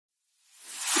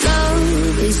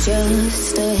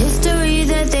just a history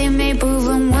that they may prove.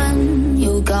 And when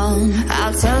you're gone,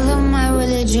 I'll tell them my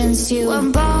religion's you. A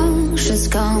boss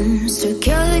just comes to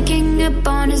kill the king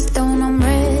upon his throne. I'm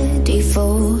ready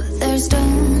for their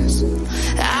stones.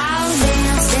 I'll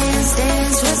dance, dance,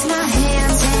 dance with my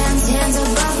hands, hands, hands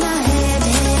above my head,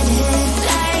 head, head.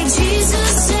 Like Jesus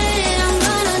said, I'm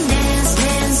gonna dance,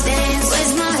 dance, dance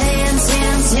with my hands,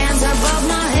 hands, hands above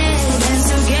my head. Dance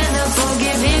together,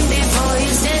 forgive him before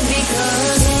he's dead.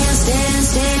 Because dance, dance,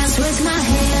 dance with my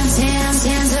hands, hands,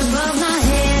 hands above my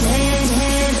head, head,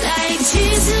 head. Like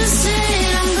Jesus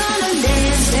said, I'm gonna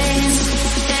dance, dance,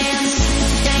 dance,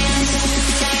 dance,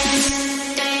 dance,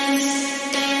 dance,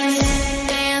 dance,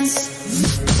 dance.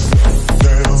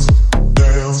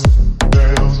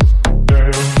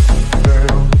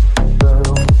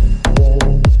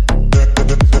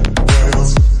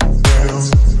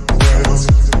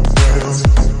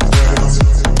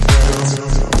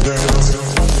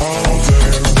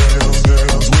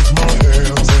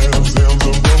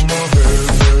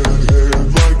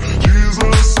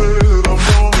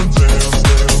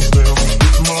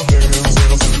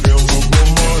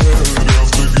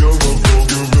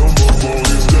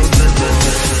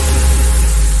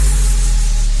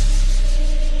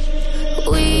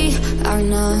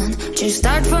 Just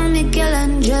start from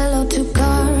Michelangelo to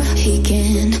Car. He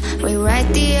can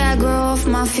rewrite the aggro of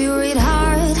my fury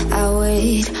heart. I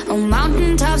wait on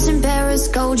mountaintops in Paris,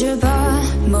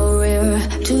 Courchevel, Morir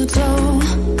to toe.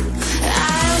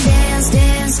 I'll dance,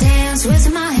 dance, dance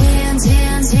with my hands,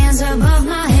 hands, hands above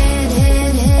my head,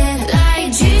 head, head.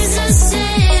 Like Jesus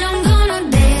said, I'm gonna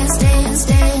dance, dance,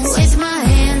 dance with my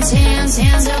hands, hands,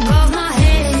 hands above my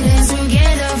head. Dance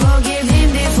together, forgive him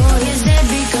before he's dead.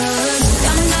 Because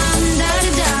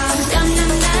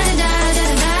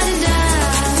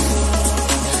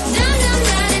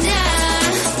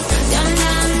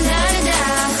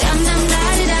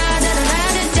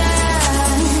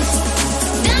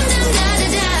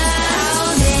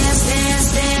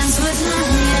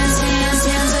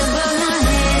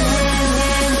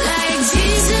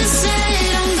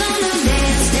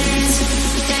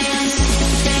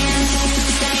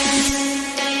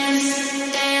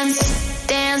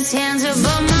hands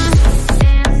above my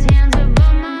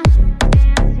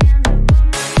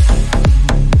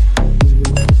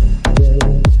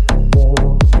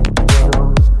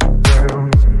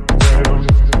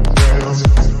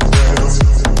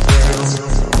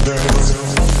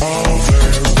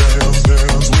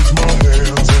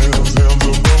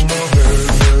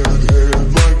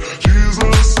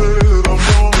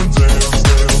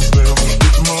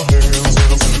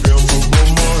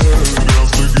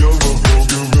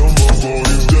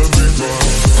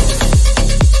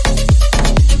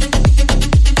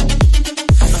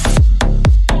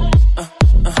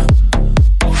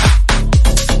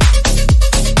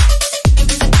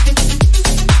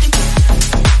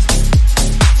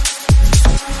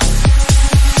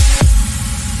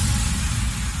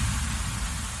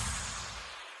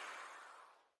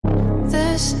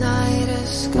This night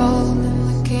is cold in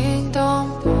the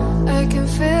kingdom. I can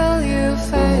feel you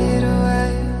fade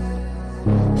away.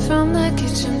 From the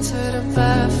kitchen to the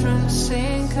bathroom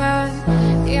sink,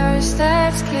 your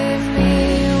steps keep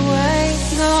me awake.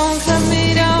 Don't cut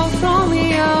me down, throw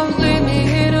me out, leave me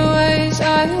here to waste.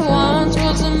 I once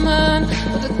was a man,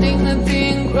 but the thing that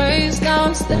being grazed. Now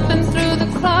I'm slipping through the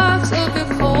cracks of your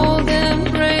cold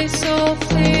embrace. So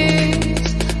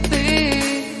please,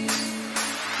 please,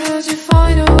 could you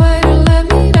find a way to let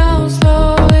me down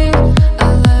slowly? A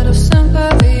little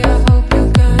sympathy, I hope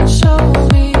you can show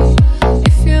me.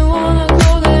 If you wanna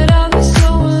go, then I'll be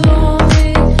so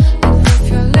lonely. And if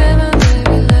you're living,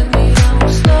 baby, let me down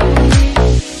slowly.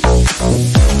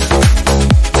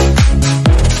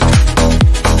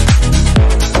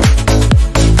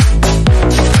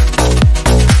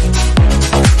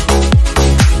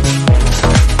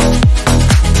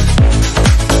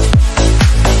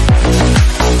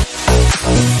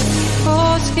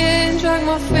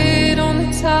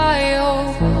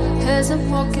 I'm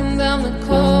walking down the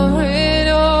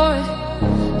corridor,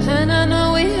 and I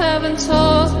know we haven't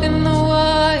talked in a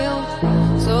while,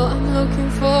 so I'm looking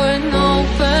for an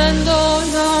open door.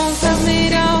 Don't cut me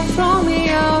down, throw me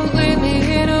out, leave me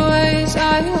here to waste.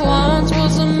 I once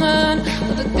was a man,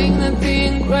 but the thing that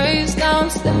being grazed. Now I'm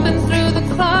slipping through the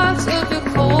cracks of your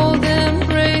cold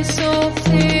embrace. So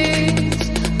please,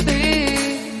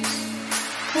 please,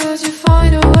 could you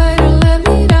find a way to let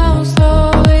me down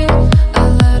slowly? A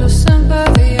little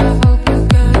sympathy, I hope you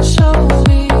can show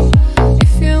me.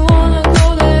 If you wanna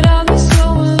go, then I'll be so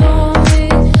lonely.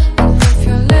 And if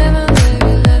you're living,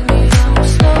 baby, let me down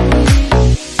slowly.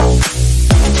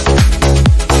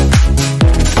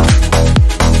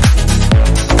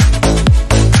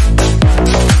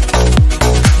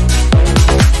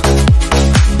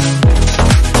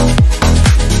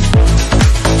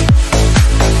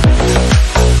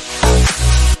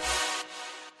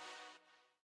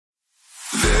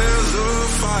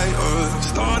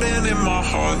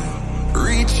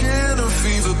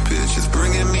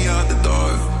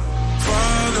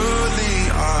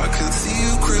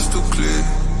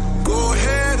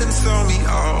 sell me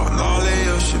out, and I'll lay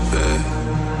your shit bare.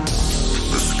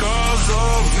 The scars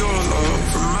of your love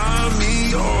remind me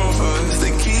of us.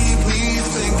 They keep me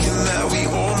thinking that we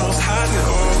almost had it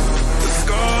all. The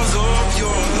scars of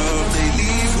your love, they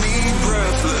leave me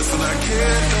breathless, and I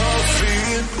can't help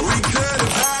feeling we could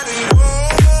have had it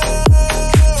all.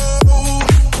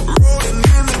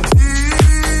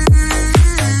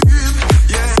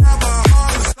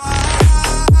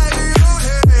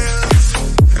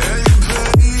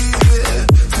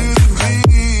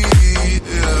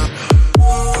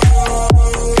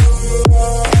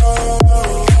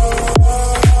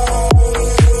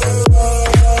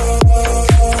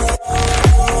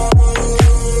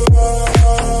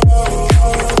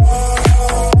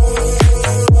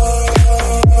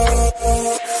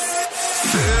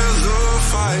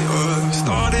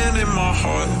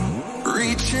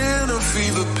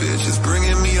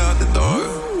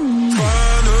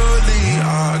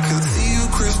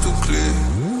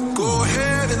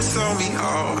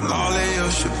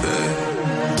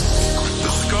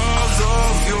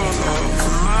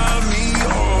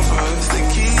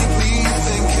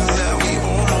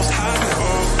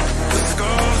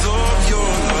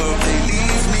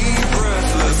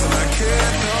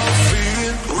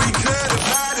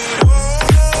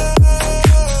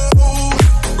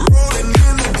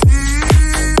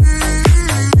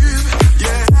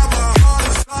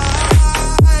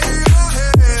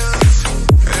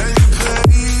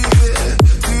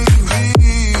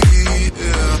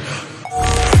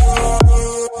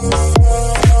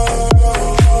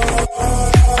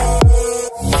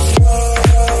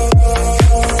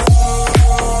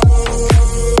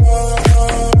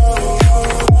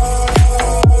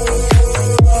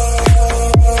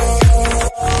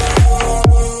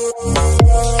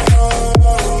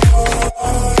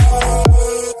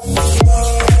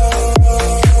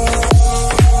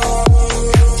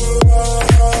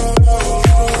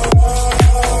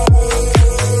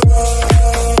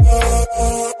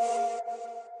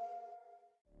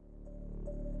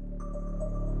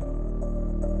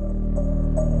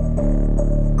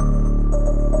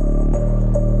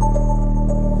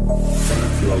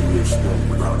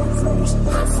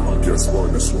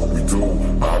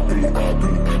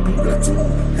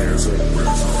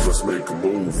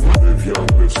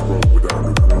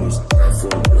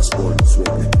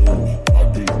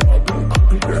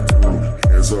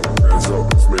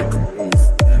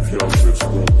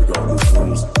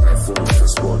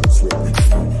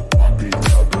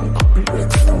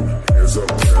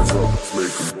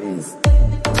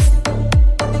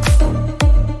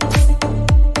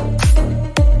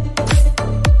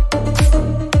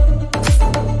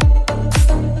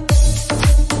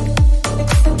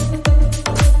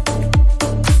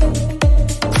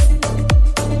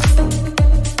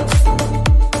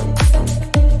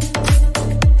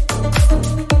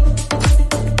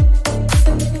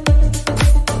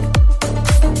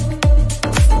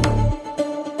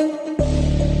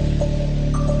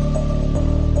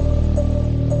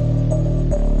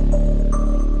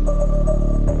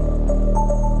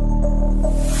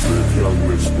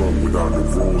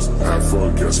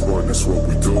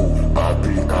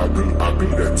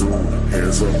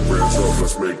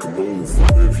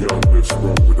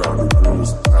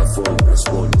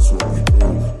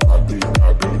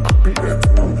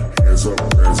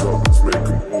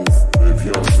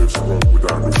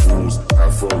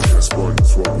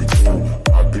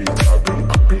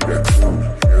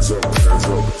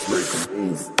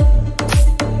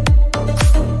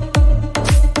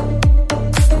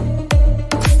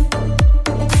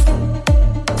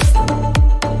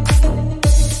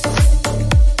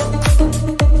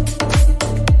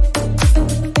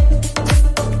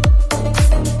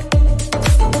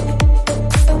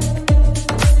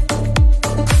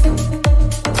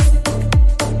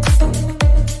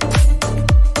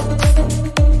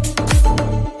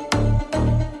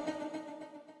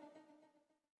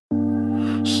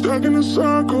 Stuck in a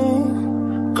circle,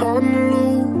 caught in a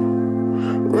loop,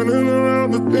 running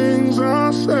around the things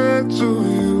I said to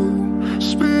you,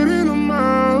 spitting them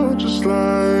out just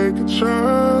like a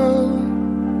child.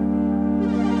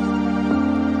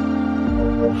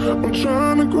 I'm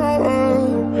trying to grow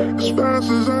up as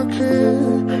fast as I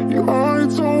can. You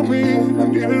already told me I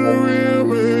needed a real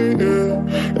man,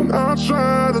 yeah. And I'll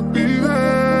try to be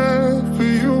there for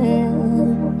you.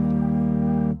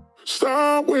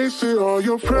 Stop wasting all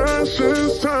your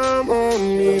precious time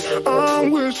on me.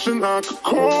 I'm wishing I could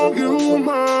call you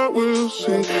mine. We'll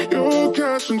see. You're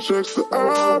cashing checks that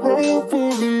I wrote,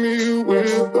 fooling me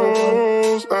with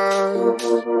those eyes.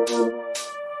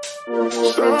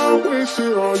 Stop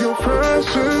wasting all your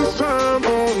precious time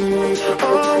on me.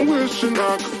 I'm wishing wishing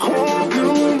I could call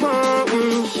you mine.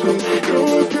 We'll see.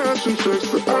 You're cashing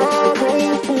checks that I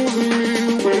wrote, fooling me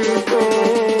with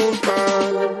those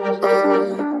eyes.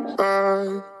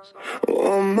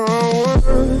 On my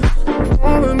way,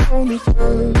 falling on the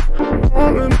bed,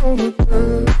 falling on the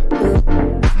bed.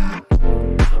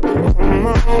 On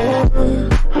my way,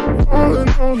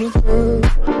 falling on the bed,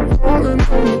 falling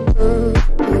on the bed.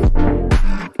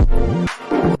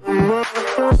 On my way,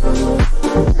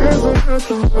 isn't that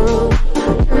the love?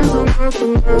 Isn't that the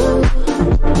love?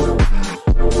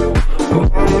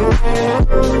 On my way,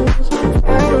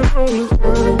 falling on the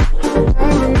bed,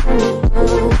 falling on the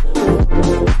bed.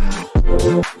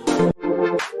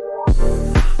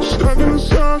 Stuck in a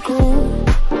circle,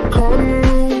 caught in a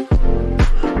loop,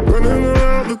 running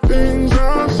around the things I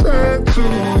said to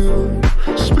you,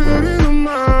 spitting them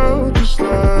out just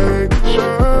like a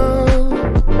child.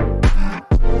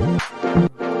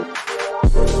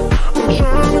 I'm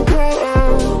trying to grow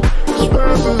up as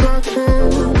fast as I can.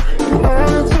 You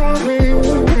already taught me,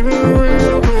 keep it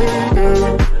real, baby.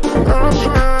 I'll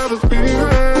try to be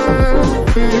there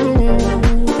for you.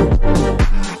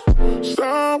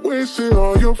 Stop wasting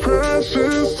all your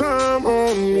precious time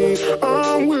on me.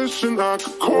 I'm wishing I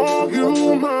could call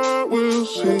you mine. We'll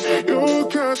see. You're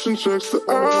cashing checks that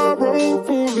I wrote,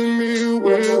 fooling me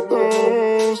with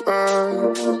those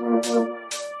eyes.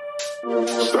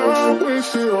 Stop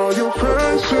wasting all your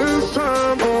precious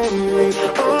time on me.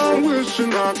 I'm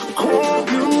wishing I could call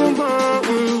you mine.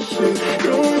 We'll see.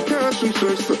 You're cashing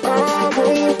checks that I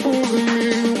wrote, fooling me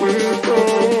with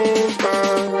those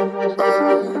eyes.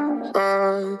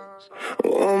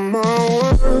 On my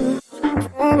way,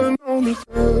 falling on the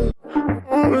bed,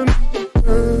 falling on the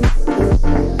bed.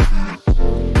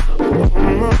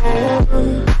 On my way,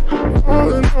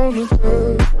 falling on the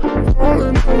bed,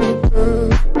 falling on the bed.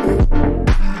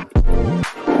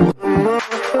 On my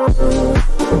way,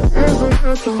 isn't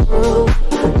that the love?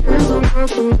 Isn't that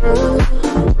the love?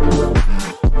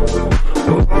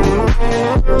 On my way,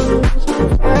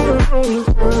 falling on the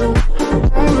bed,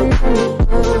 falling on the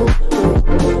bed.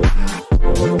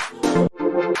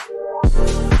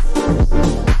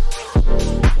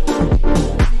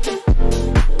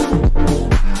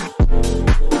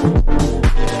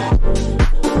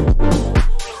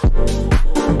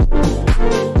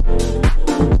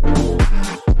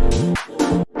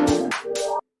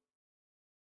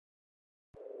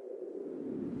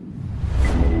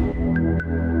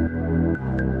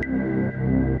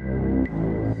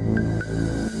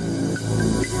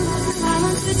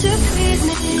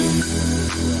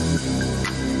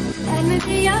 Let me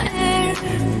be your air.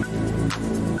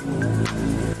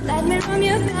 Let me roam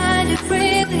your body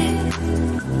freely.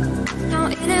 No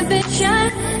inhibition,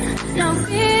 no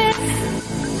fear.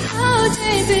 How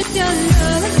deep is your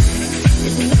love?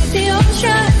 Is it like the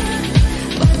ocean?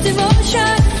 What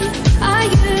devotion are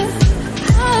you?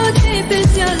 How deep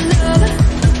is your love?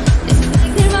 Is it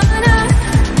like nirvana?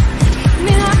 Hit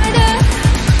me harder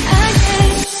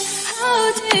again. How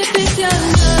deep is your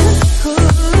love?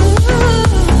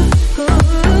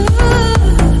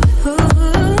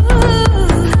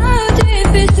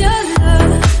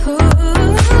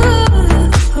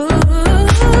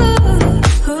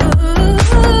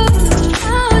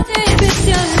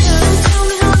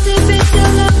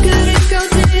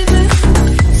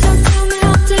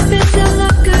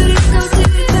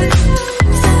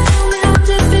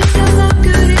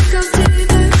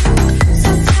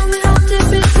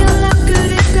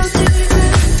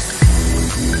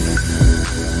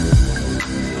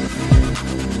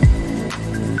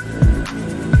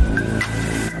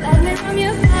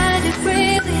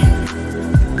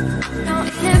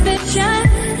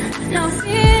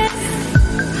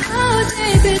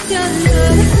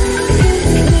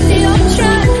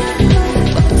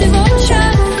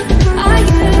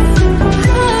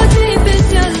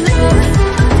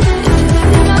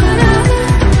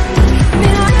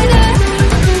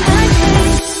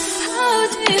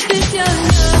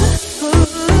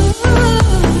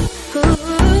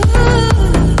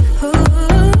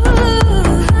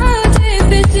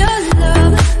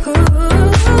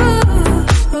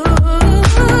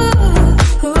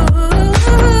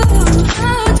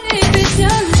 Your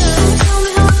love.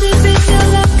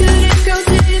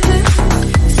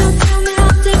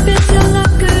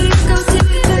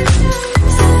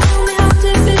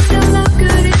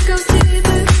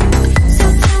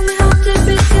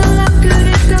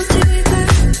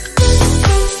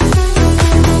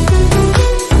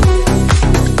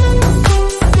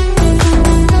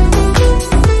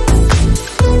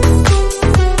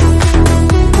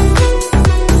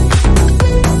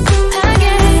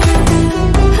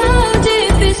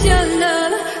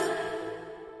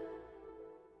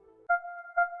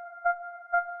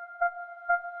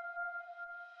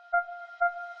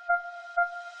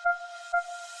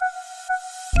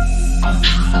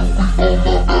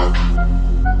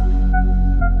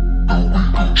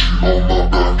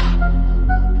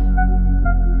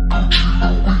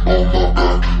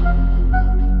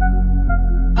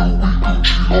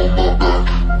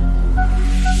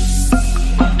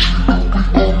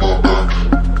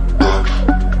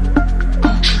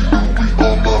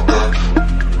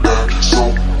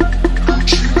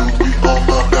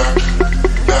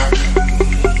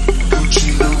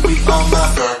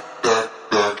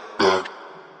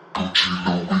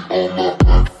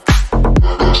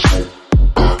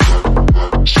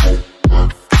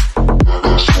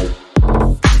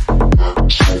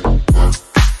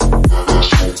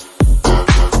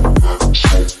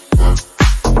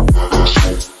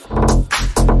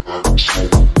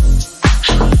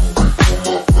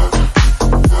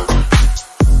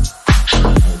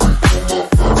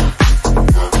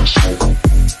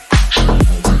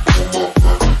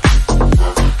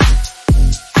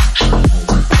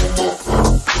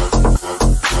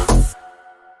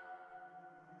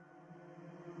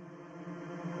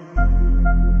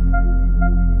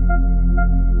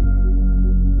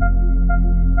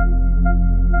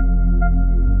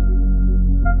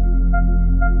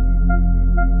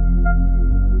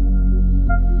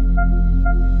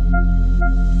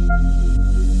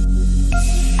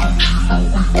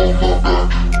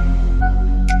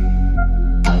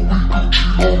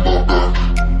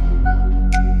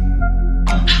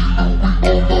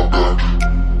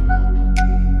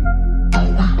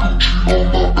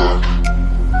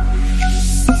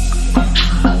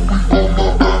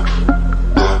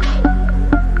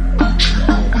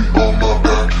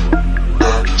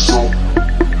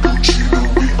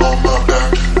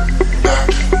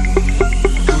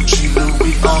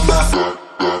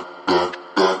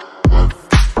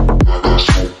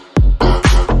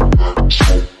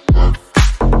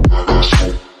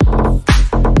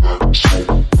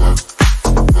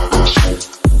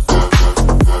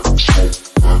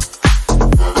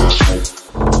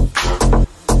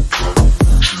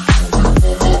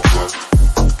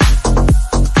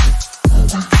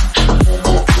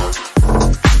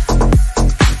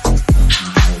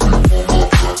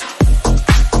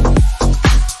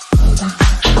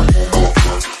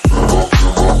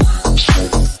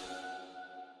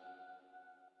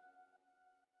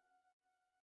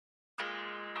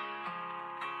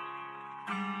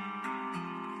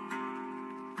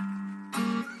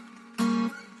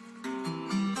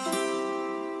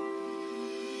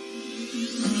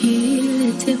 Il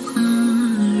était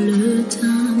brun, le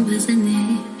teint basané,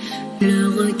 le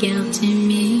regard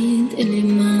timide et les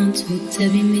mains tout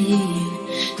abîmées.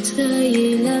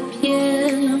 Tailler la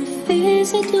pierre,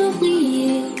 fils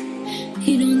d'ouvrier,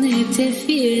 il en était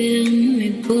fier,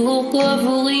 mais pourquoi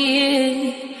vous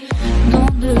riez? Non,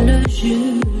 ne le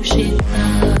jugez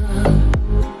pas,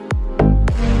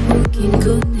 vous qui ne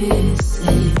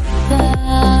connaissez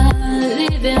pas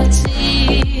les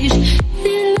vertiges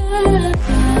et la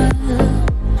peur.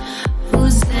 Vous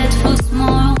êtes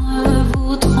faussement heureux,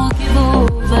 vous troquez vos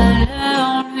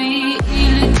valeurs. Lui,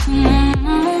 il est tout mon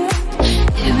monde,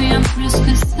 et bien plus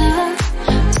que ça.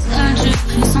 Seul je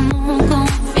crie son nom quand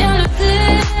vient le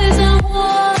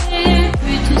désarroi, et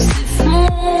puis tout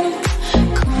s'effondre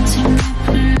quand il n'est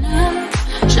plus là.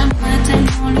 J'aimerais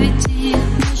tellement lui dire,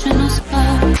 mais je n'ose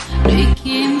pas. Lui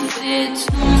qui me fait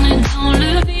tourner dans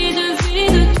le vide,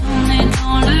 vide, tourner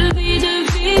dans le vide,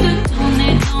 vide,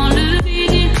 tourner dans le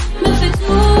vide. Il me fait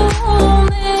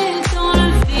tourner dans le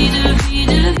vide,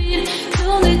 vide, vide,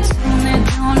 tourner, tourner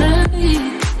dans le vide,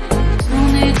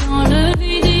 tourner dans le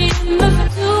vide. Il me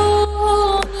fait tourner.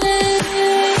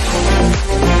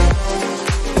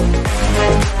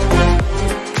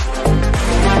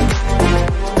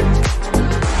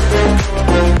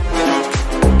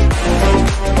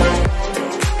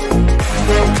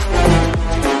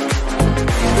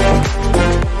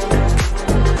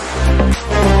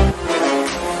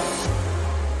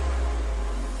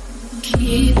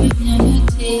 Qui peut bien me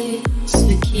dire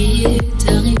ce qui est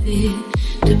arrivé?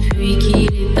 Depuis qu'il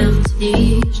est parti,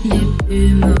 je n'ai pu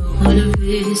me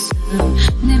relever.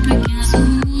 Ce n'est plus qu'un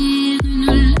souvenir,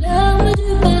 une larme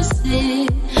du passé,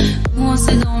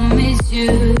 coincée dans mes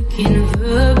yeux, qui ne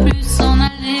veut plus s'en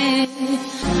aller.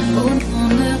 Oh non,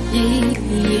 ne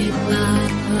riez pas,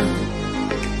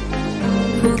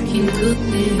 vous qui ne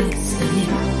connaissez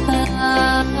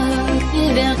pas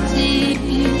les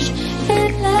vertiges et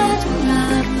la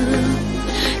douleur.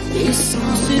 Ils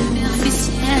sont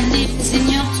superficiels, ils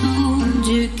ignorent tout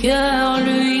du cœur.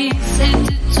 Lui,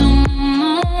 c'était tout mon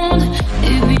monde,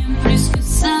 et bien plus que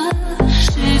ça.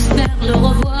 J'espère le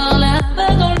revoir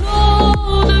là-bas dans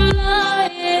l'au-delà.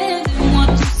 Aidez-moi,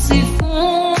 tout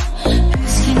s'effondre,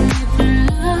 puisqu'il n'est plus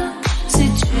là.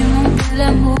 C'est-tu mon bel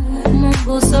amour, mon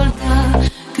beau soldat,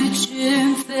 que tu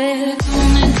me fais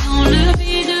tourner dans le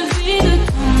vide, vide,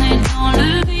 tourner dans le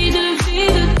vide,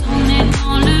 vide, tourner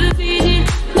dans le vide.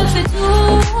 Il me fait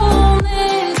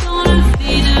tourner dans le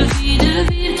vide, vide,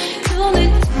 vide, tourner,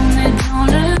 tourner dans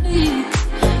le vide,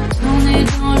 tourner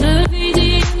dans le vide.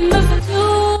 Il me fait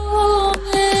tourner.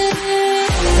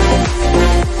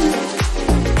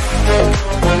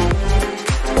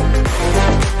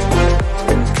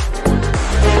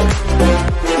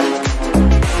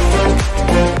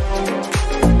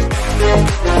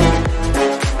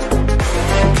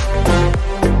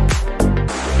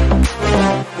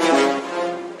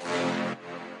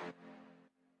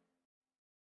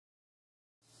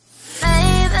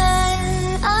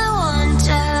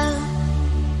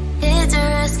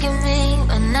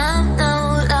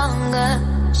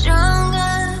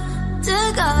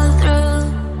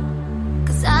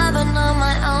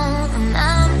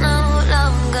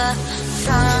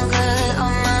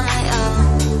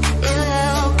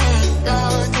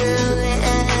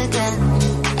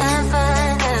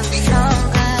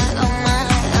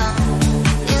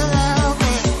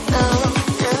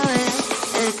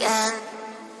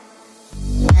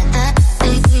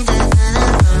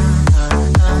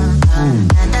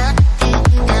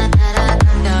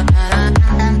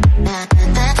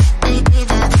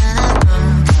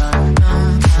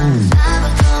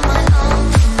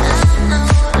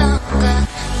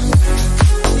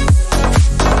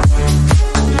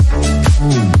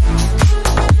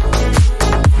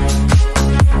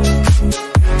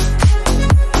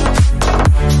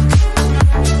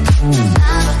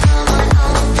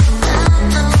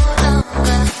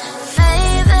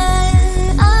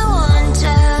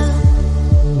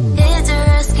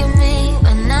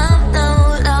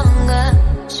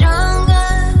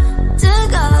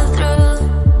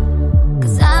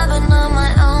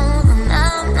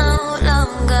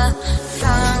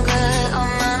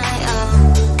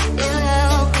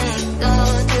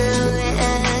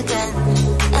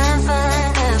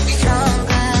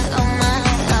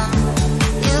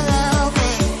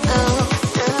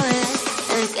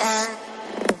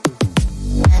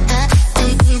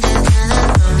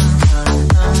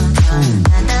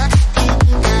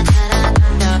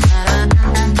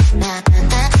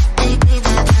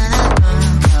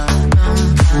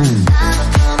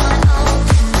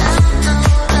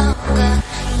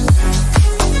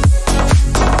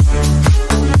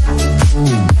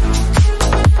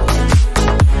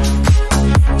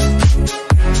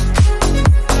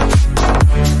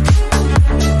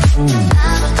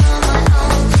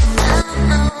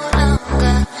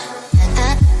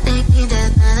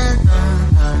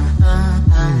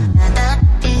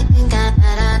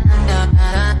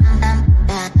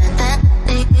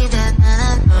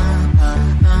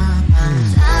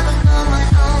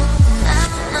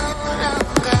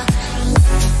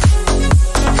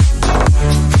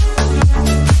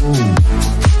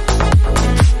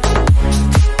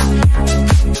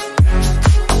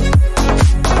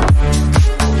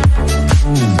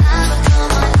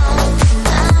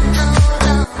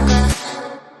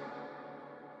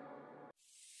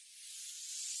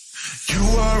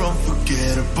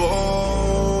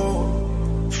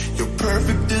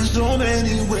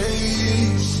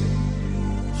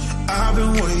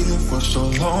 for so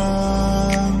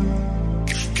long.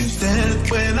 Cause then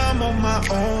when I'm on my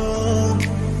own,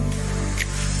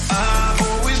 I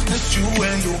always miss you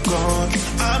when you're gone.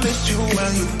 I miss you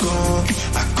when you're gone.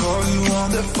 I call you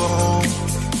on the phone,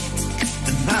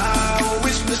 and I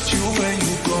always miss you when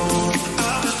you're gone.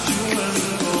 I miss you when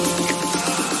you're gone.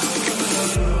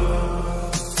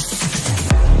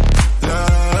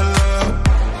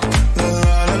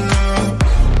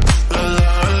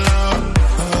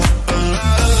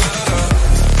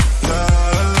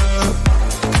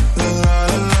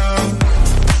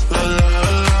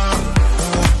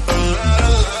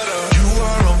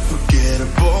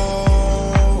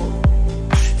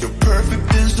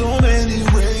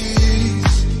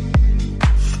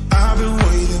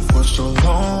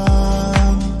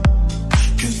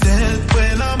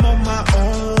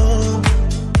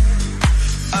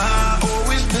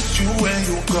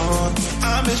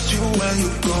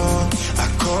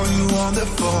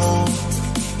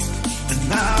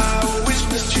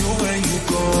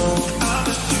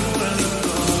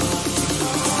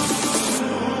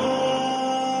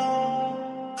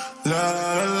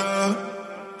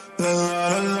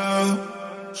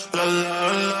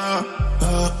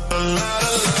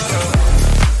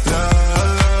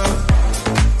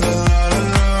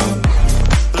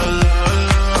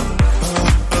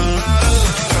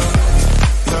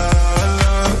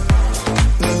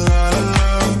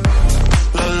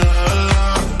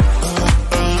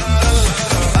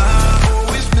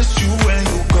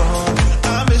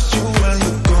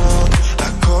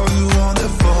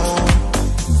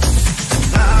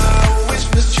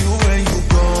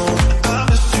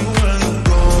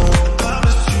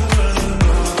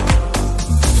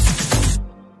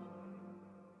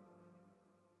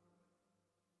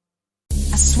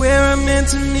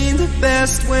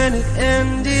 When it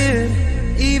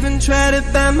ended, even tried to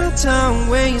bite my tongue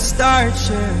when you started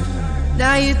sharing.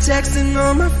 Now you're texting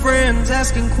all my friends,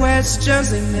 asking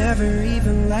questions. They never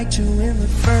even liked you in the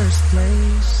first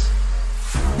place.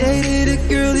 Dated a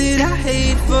girl that I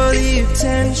hate for the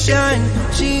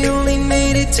attention. She only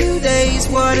made it 2 days,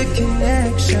 what a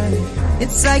connection.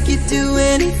 It's like you'd do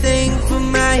anything for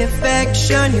my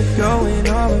affection. You're going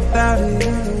all about it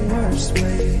in the worst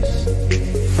ways.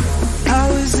 I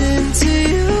was into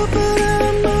you, but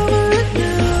I'm over it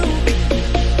now.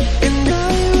 And I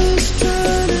was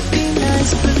trying to be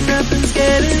nice, but nothing's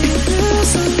getting through,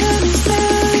 so let me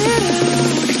spell it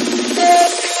out.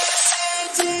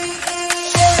 F-U-C-T-E-F,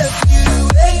 you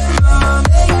hate your mom,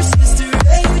 hate your sister,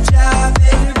 hate your job,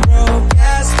 hate your broke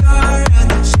ass car, and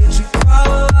the shit you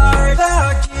call art.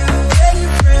 Fuck you, hate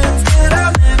your friends that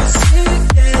I'll never see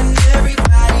again.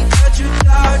 Everybody but your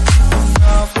dog, you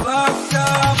all fucked up.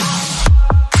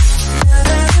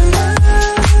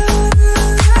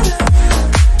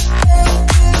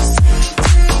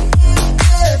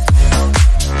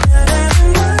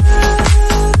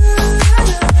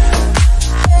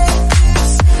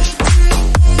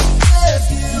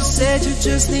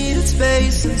 Just needed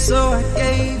space, and so I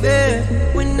gave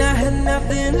it. When I had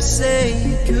nothing to say,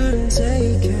 you couldn't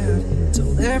take it.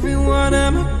 Told everyone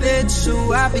I'm a bitch,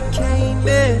 so I became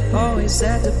it. Always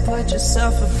had to put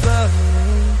yourself above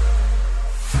me.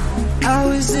 I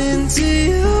was into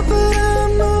you, but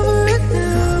I'm over it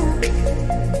now.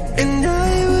 And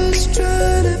I was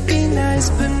trying to be nice,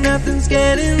 but nothing's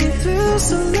getting through,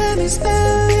 so let me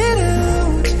spell it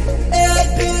out.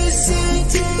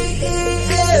 A-B-C-D-E-F,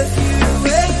 you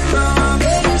hate your mom,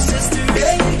 hate your sister,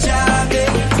 hate your job,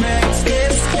 hate your friends,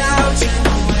 this couch, and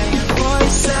the way your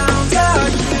voice sounds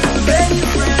out. You hate your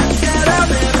friends that I'll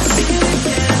never see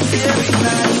again.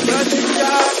 Everybody but your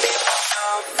dog,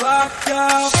 all fucked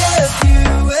up. If you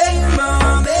hate your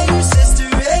mom, hate your sister,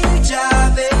 hate your job,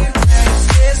 hate your friends,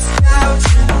 this couch,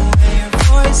 and the way your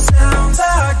voice sounds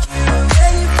out. You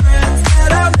hate your friends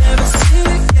that I'll never see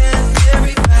again.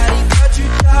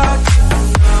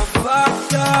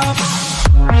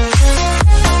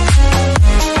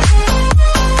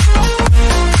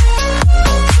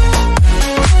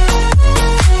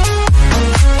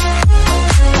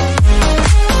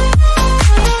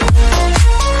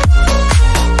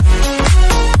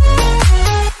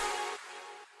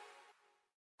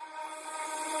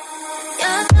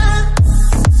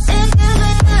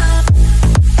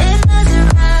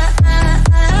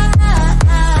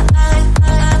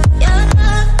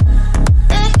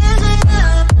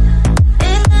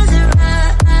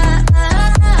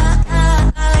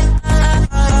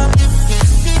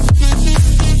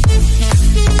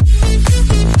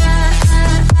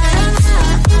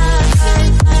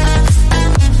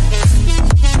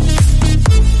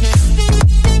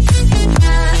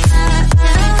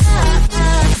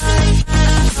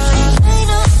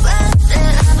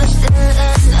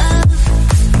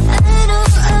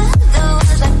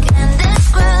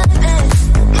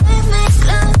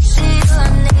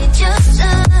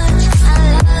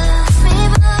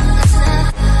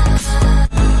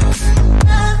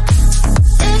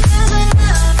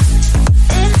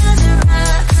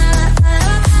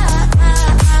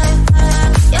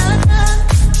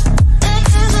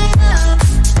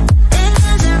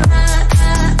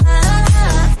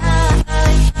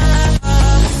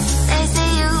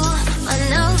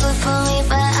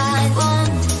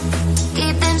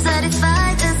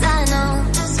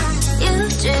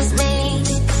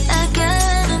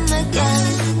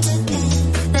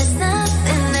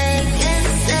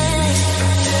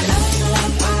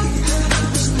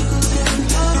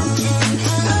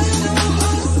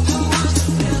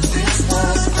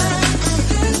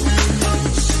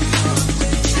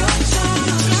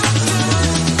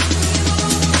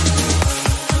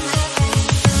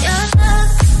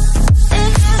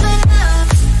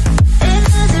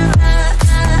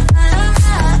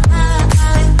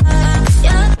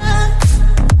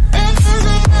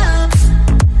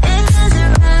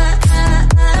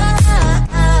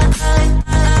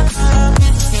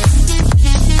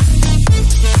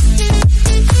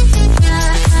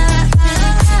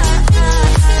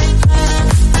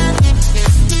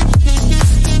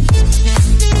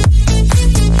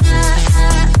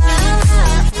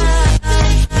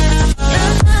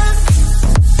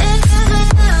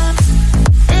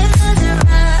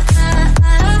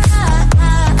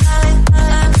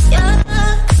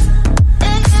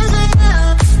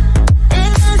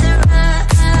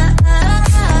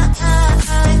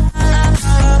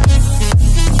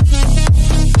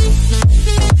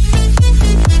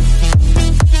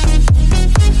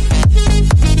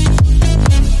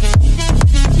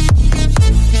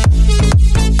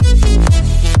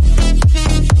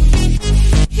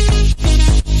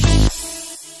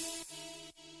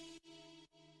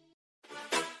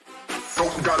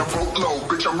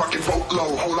 bitch, I'm rocking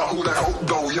low. Hold on, who that hope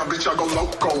though? Yeah, bitch, I go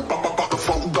loco. Pop up out the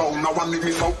photo. Now I need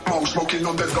me FOMO. Smoking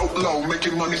on that dope low,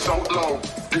 making money so low.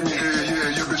 Give me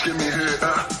here, yeah, bitch, give me here.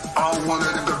 I don't want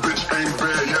it if the bitch ain't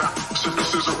bad, yeah. Sipping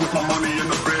scissor with my money in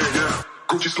the bag, yeah.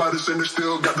 Gucci sliders in it,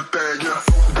 still got the tag, yeah.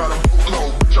 Got a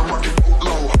low, bitch, I'm rocking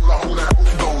low. Hold on, who that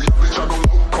hope though? Yeah, bitch, I go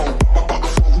loco. Pop up out the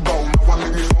photo. Now I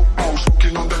need me FOMO.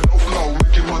 Smoking on that dope low,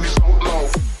 making money so low.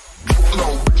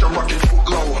 Low, bitch, I'm rocking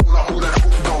low. Hold on, who that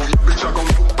hope though? Yeah, bitch, I go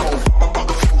loco. Pop up out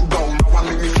the photo. Now I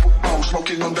need me FOMO.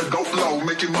 Smoking on that dope low,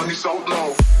 making money so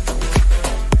low.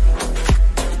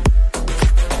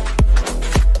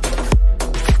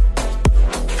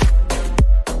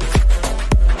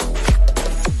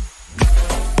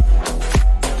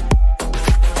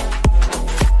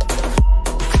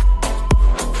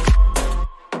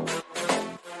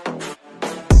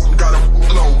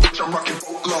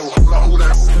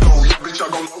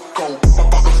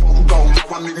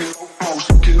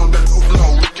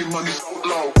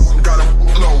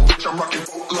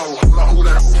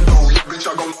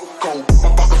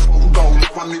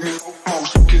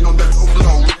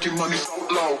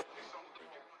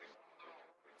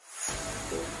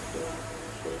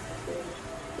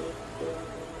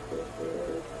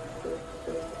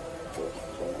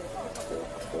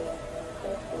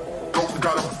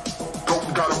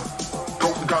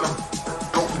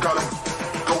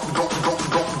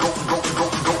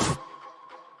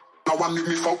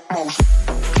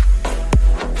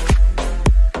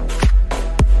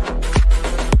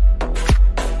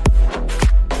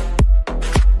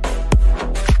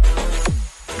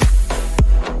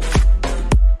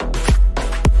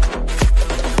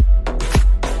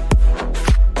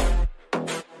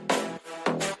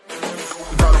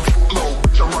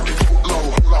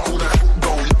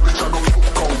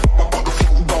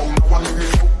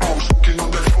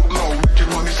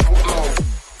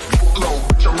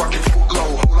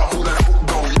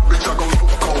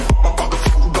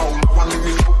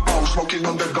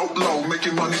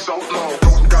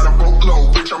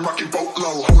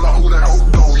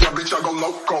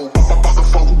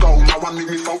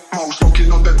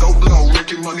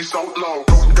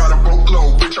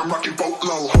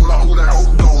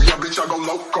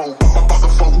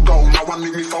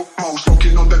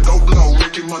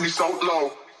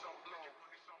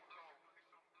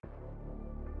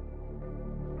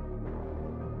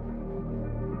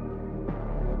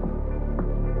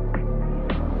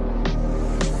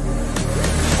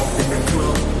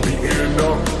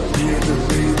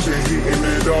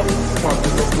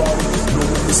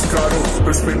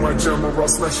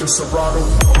 Serato,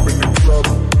 up in the club,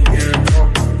 we end up,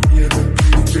 me and the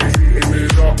DJ hitting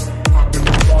it up, pop in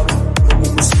the bottle, no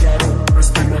more Moscato, let's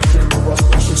take my camera,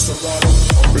 special Serato,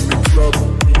 up in the club,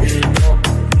 we end up,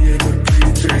 me and the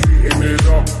DJ hitting it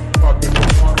up, pop in the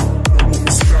bottle, no more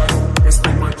Moscato, let's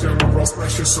take my camera,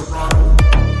 special Serato.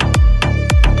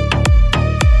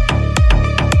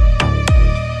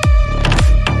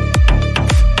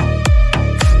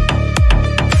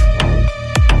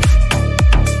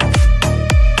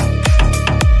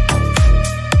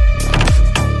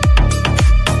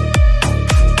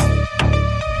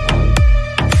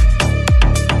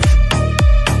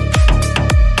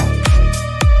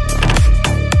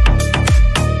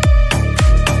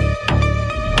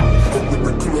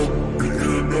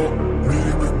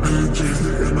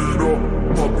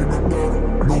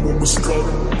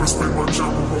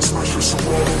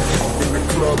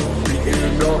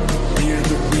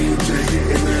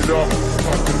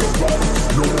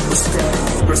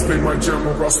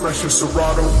 Smash your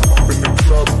Serato, up in the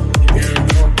club, we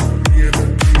end up, me and the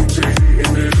DJ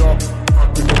hitting it up,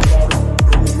 pop in the bottle,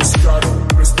 no more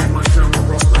Moscato, let's take my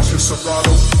camera, smash your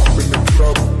Serato, up in the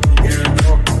club, we end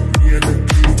up, me and the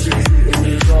DJ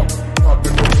hitting it up, pop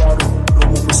in the bottle, no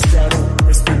more Moscato,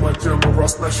 let's take my camera,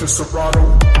 smash your Serato.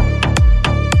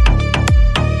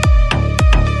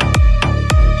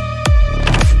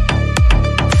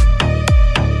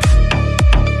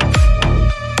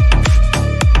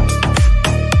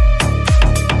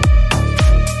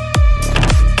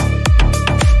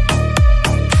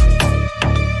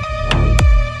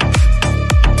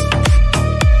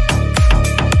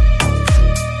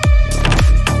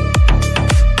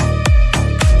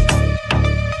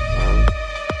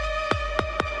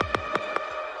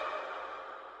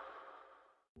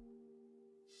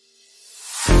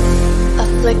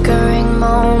 Flickering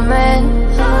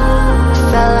moment,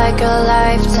 felt like a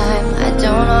lifetime. I don't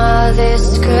know how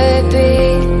this could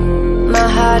be. My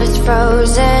heart is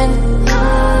frozen.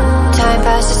 Time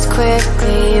passes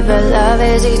quickly, but love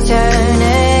is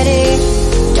eternity.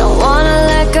 Don't wanna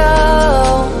let go.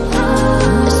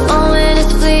 This moment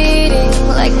is fleeting.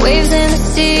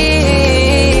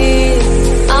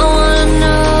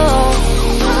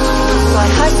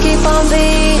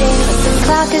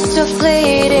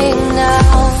 fleeting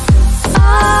now.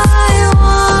 I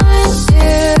want to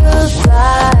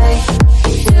fly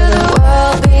to the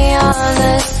world beyond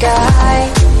the sky.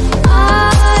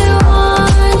 I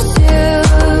want to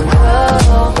grow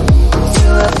to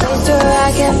a place where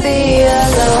I can be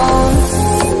alone.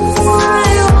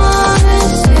 I want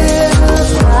to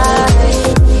fly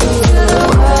to the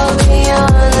world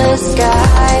beyond the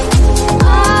sky.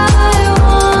 I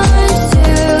want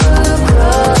to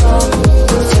grow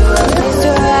to a place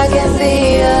where I can be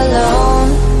alone.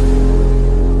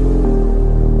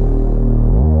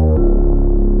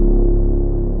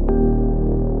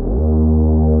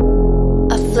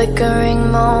 A flickering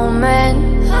moment,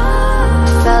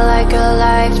 felt like a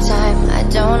lifetime. I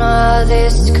don't know how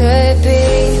this could be.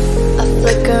 A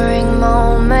flickering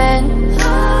moment,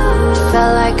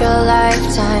 felt like a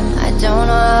lifetime. I don't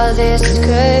know how this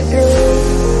could be.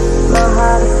 My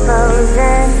heart is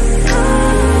frozen.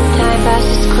 Time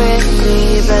passes quickly,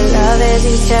 but love is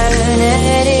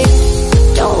eternity.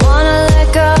 Don't wanna let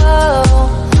go.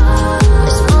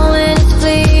 This moment is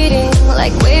fleeting,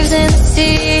 like waves in the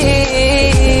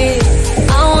sea.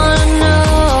 I wanna know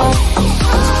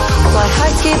why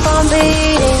hearts keep on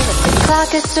beating, but the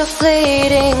clock is still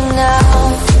fleeting now.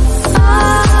 I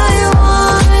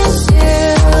want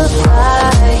to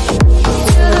fly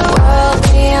to the world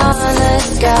beyond the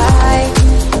sky.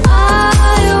 I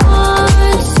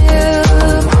want to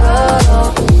grow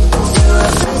to a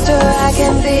place where I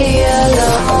can be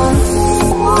alone.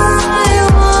 I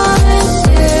want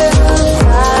to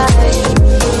fly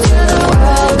to the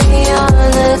world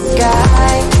beyond the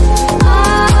sky. I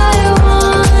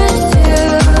want to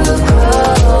grow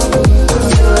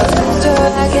to a place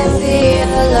where I can be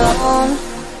alone.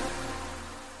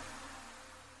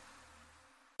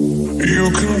 You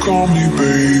can call me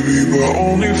baby, but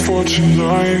only for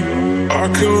tonight. I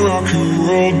can rock your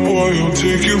world, boy, I'll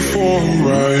take you for a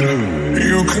ride.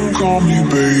 You can call me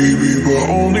baby, but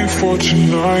only for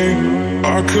tonight.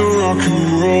 I can rock your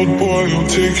world, boy, I'll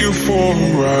take you for a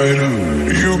ride.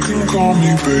 You can call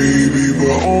me baby,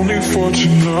 but only for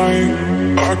tonight.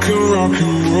 I can rock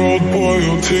your world, boy,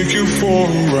 I'll take you for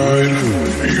a ride.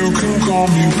 You can call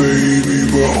me baby,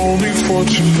 but only for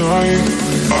tonight.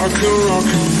 I can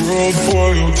rock your world,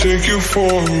 boy, I'll take you for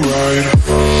a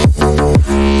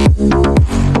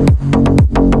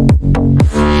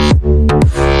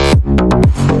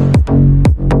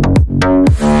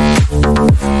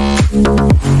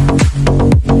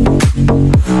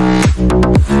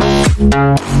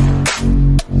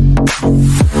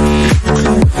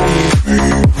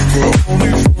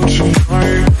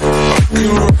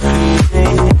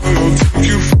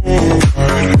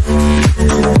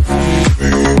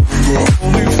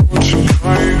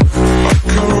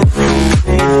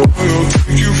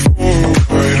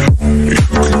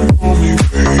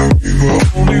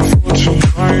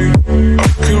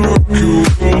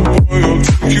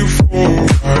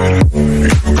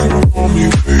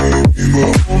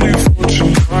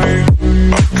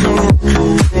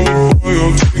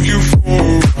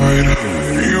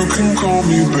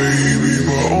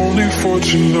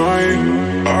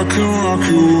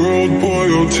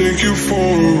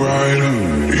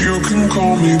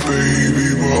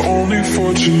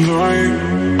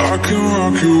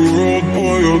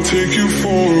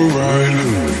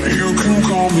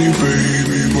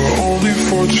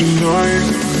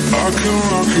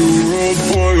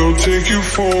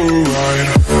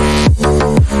ride.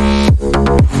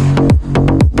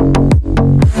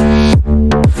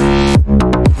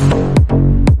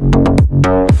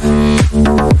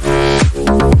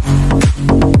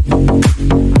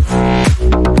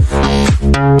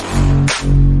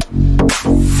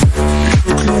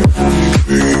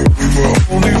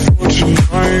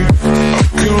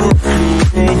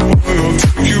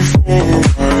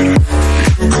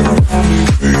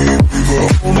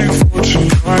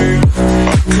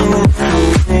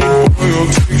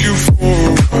 Take you for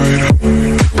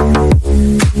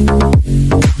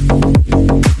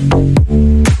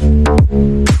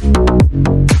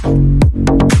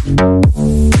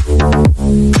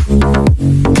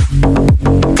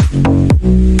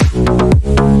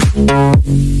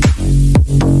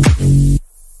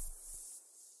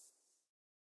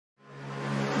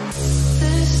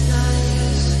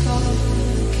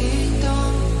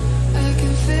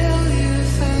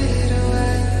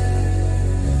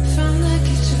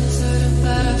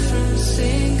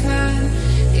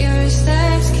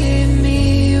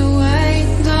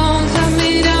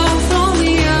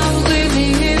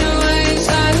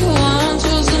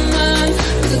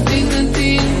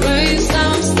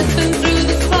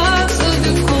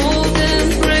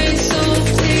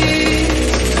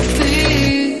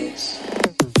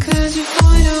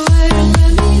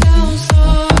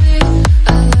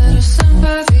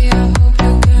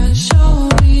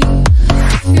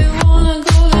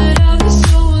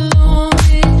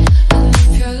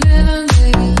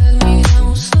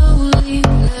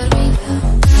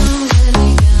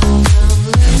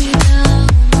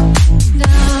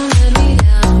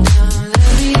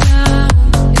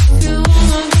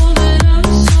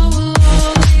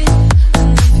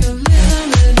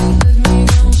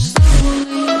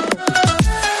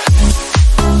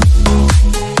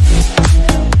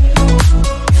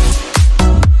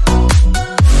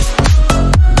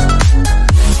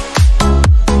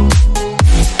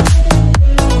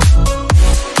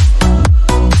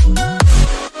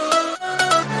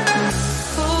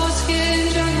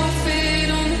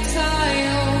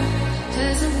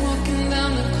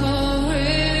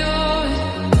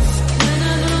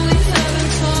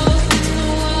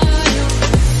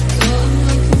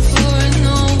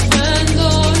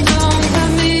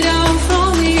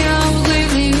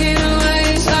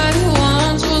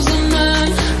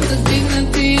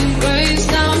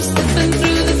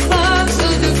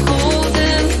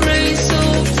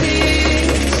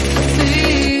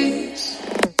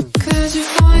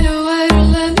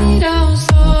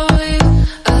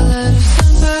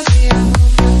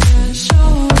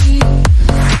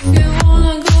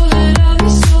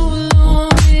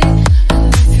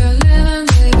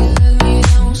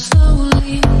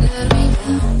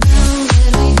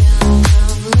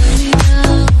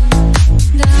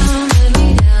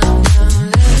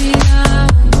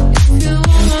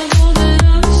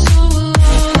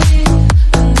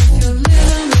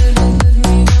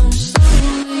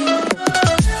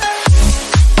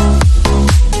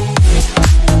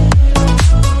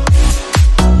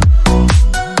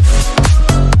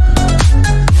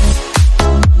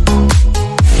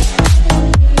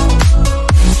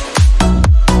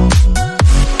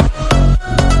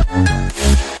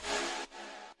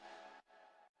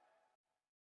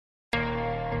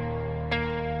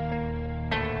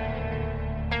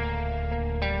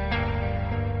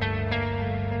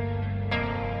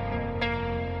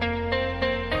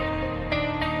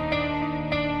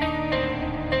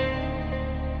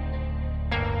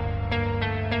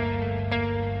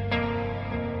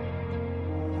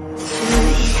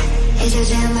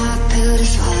damn hard pill to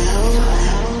swallow.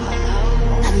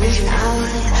 I'm reaching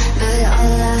out, but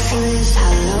all I feel is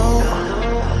hollow.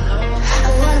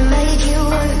 I wanna make you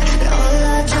work, but all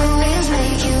I do is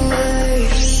make you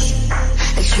worse.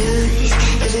 The truth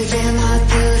is a damn hard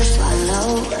pill to swallow.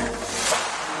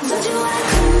 Don't you wanna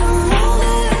come on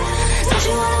over? Don't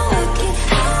you wanna work it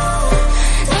out?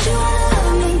 Don't you wanna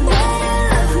love me better,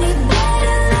 love me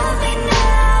better, love me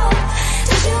now?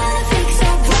 Don't you wanna fix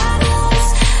our problems?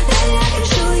 Baby, I can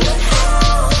show you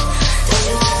how. Don't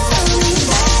you wanna love me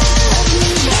better, love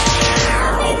me better,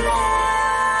 love me now?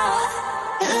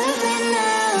 Love me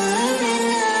now, love me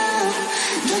now.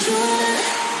 Don't you wanna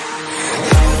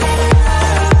love me now, love me now? Don't you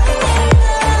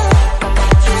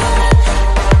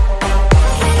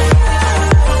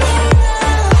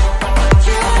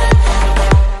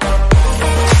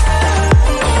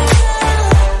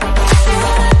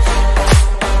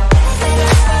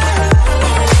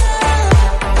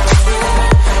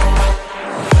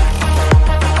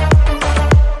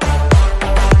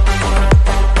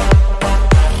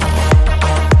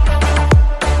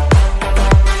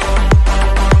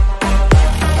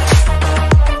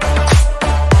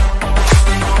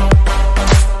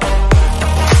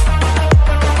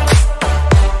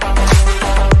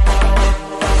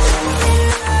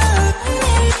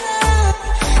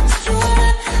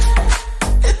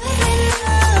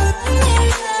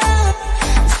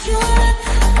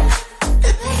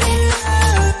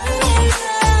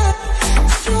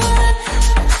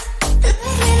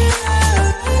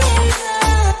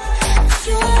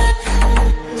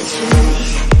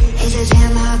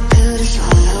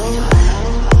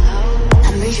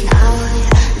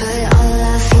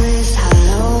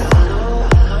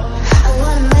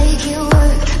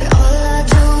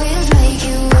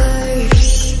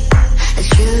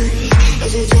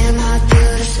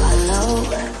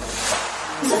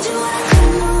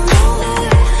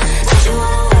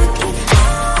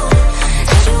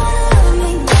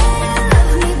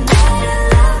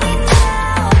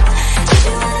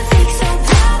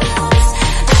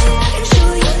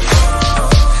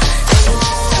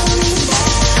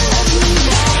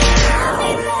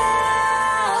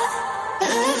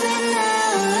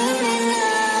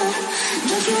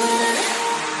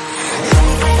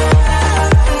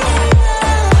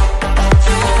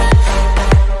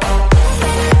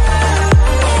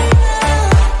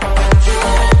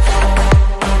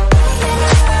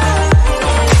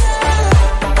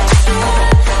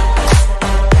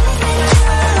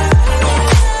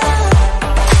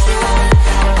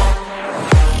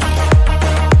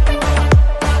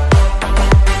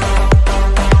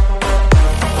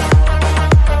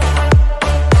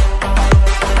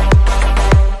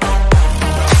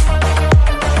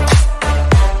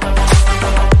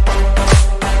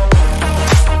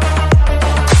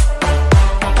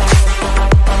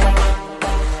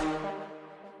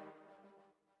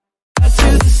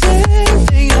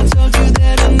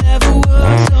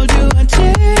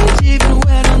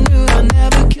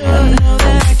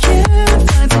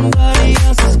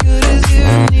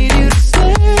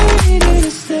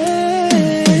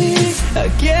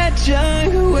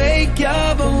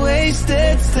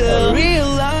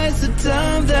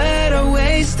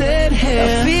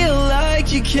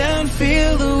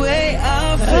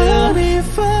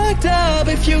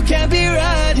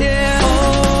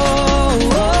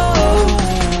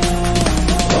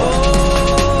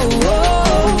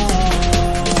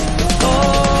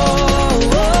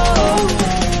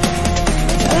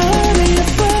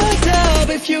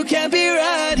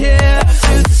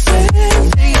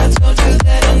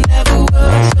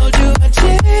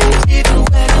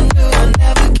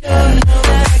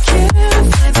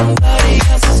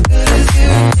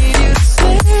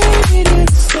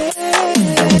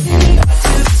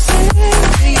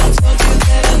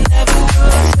wanna never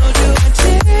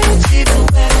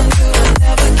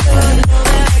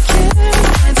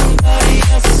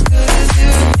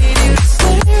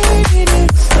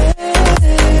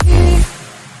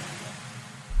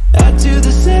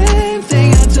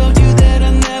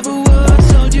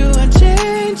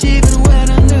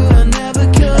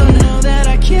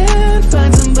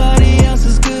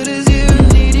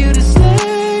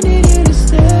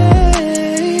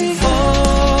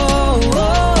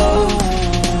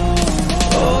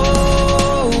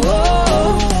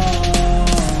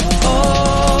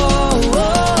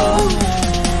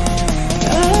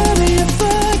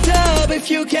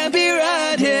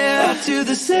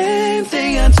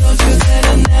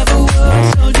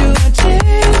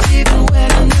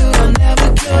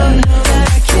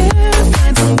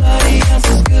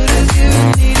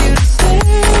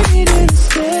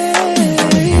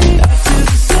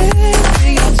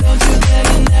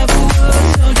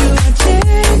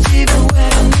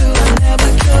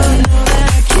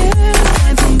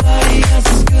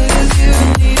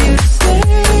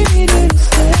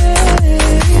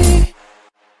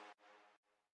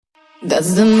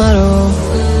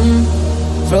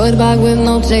back with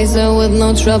no chaser, with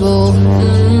no trouble.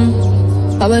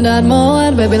 Popping that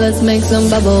Moet, baby, let's make some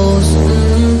bubbles.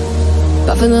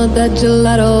 Puffing up that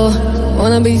gelato,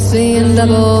 wanna be seeing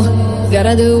double.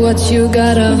 Gotta do what you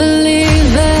gotta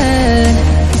believe it.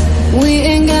 We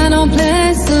ain't got no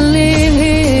plans to leave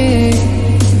here.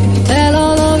 Tell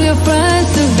all of your friends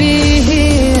to be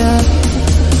here.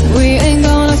 We ain't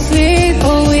gonna sleep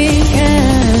all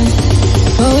weekend.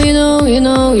 Oh,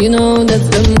 you know that's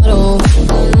the motto.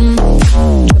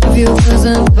 Drop a few pills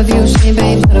and pop a few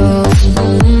champagne bottles.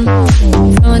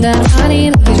 Throwing that money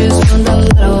like you just won the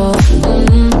lotto.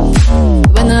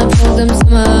 When I told them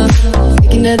summer,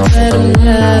 making that better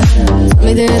matter. Tell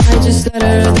me that I just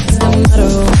stutter, that's the motto.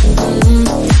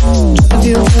 Drop a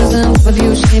few pills and pop a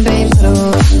few champagne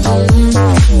bottles.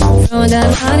 Throwing that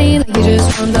money like you just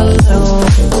won the lotto.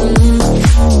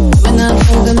 When I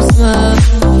told them summer,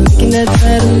 making that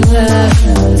better matter.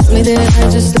 Tell me that I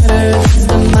just stutter, that's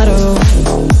the motto.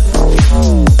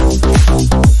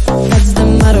 That's the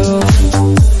motto.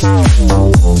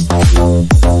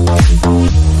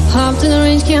 Hopped in the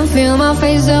range, can't feel my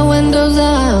face, the windows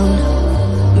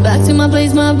down. Back to my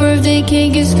place, my birthday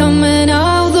cake is coming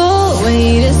out. The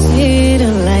weight is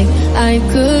hidden like I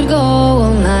could go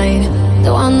all night.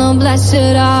 Don't want no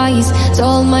blasted eyes,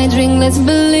 told my drink, let's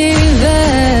believe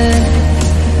it.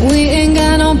 We ain't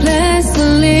got no plans to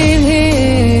leave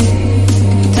here.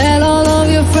 Tell all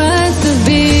of your friends to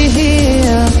be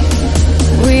here.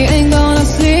 We ain't gonna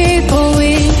sleep all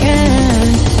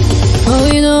weekend. Oh,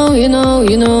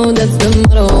 you know that's the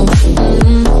motto.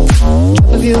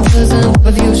 Drop a few pills and pop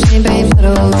a few champagne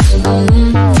bottles.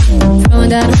 Throwing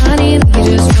that money like you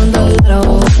just won the lotto.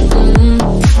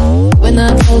 When I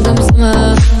told them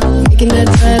summer, making that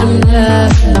better matter.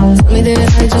 Tell me that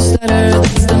I just stutter,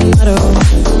 that's the motto.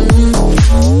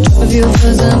 Drop a few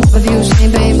pills and pop a few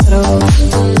champagne bottles.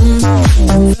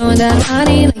 Throwing that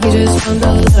money like you just won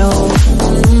the lotto.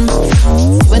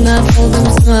 When I told them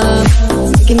summer,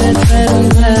 making that better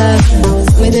matter.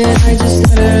 Tell me that I just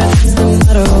stutter, that's the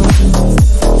motto.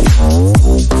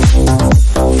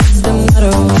 That's the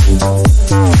motto.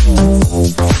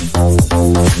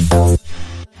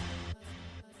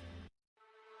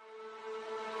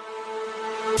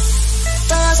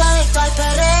 Todos adictos al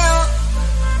perreo,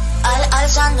 al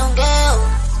sandungueo.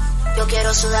 Yo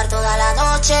quiero sudar toda la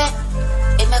noche,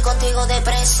 irme contigo de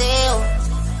preseo.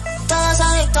 Todos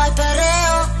adictos al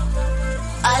perreo,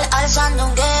 al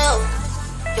sandungueo.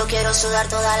 Yo quiero sudar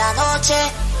toda la noche,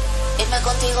 irme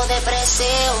contigo de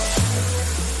preseo.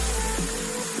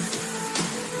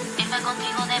 Irme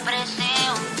contigo de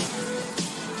preseo.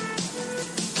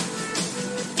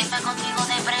 Irme contigo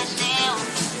de preseo.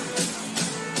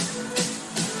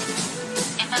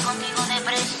 Irme contigo de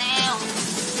preseo.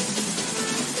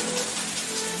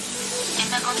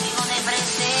 Irme contigo de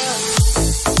preseo.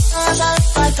 Todos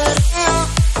adictos al perreo,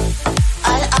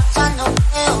 al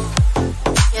sandungueo.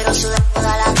 Quiero sudar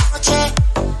toda la noche,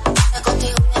 irme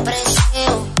contigo de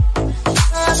preseo.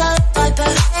 Todos adictos al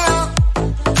perreo,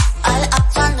 al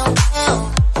sandungueo.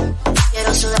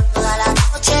 Quiero sudar toda la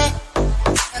noche,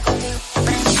 irme contigo de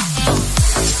preseo.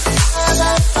 Todos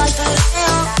adictos al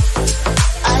perreo,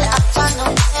 al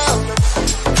sandungueo.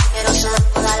 Quiero sudar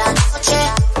toda la noche,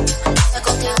 irme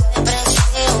contigo de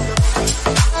preseo.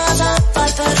 Todos adictos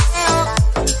al perreo,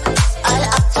 al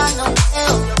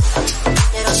sandungueo.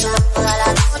 Quiero sudar toda la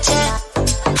noche,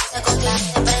 irme contigo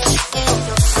de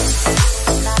preseo.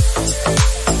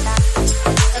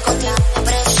 Irme contigo de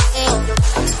preseo.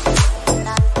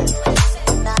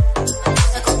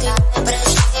 Irme contigo de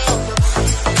preseo.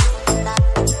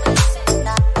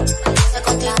 Irme contigo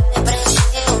de preseo. Irme contigo de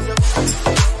preseo.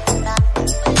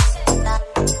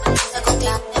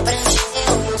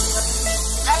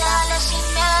 Dale, dale sin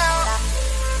miedo,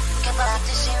 que para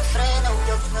ti sin freno.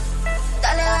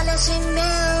 Dale, dale sin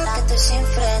miedo, que estoy sin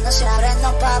freno,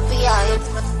 papi, ay.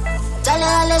 Dale,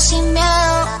 dale sin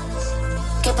miedo,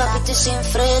 que papi estoy sin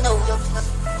freno.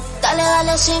 Dale,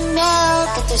 dale sin miedo,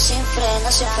 que estoy sin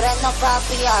freno,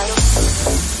 papi, ay.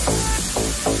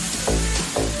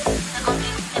 Me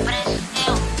contigo de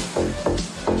preseo.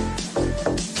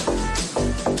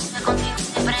 Me contigo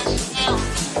de preseo.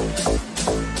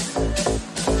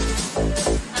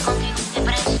 Me contigo de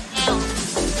preseo.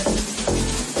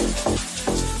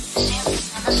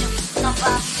 No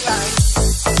papi, ay.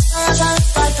 Todos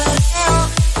adictos al perreo,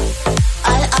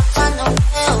 al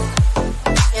sandungueo.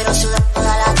 Quiero sudar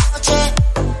toda la noche,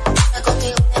 irme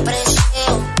contigo de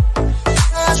preseo.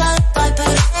 Todos adictos al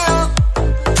perreo,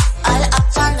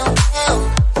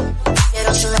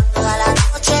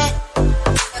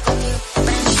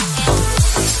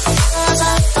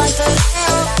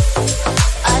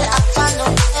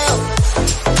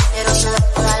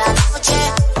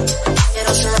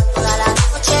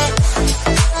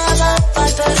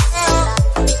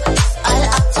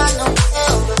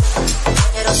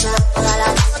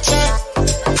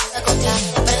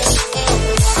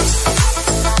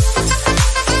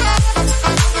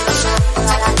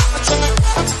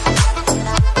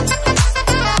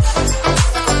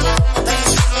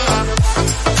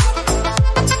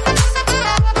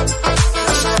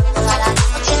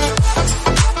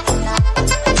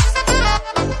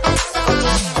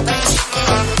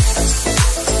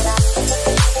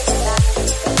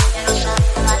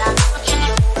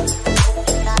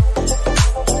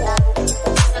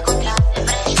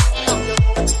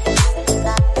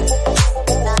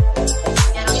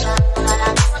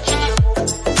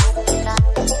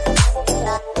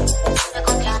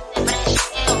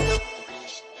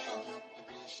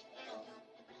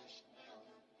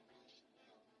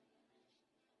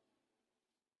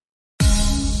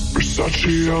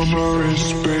 Versace on my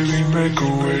wrist, baby, make a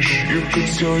wish. You could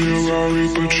sell your Rari,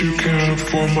 but you can't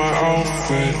afford my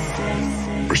outfit.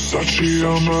 Versace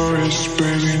on my wrist,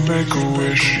 baby, make a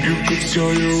wish. You could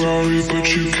sell your Rari,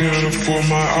 but you can't afford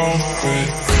my outfit.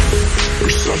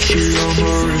 Versace on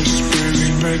my wrist, baby,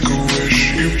 make a wish.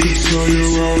 You could sell your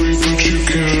Rari, but you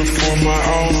can't afford my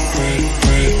outfit.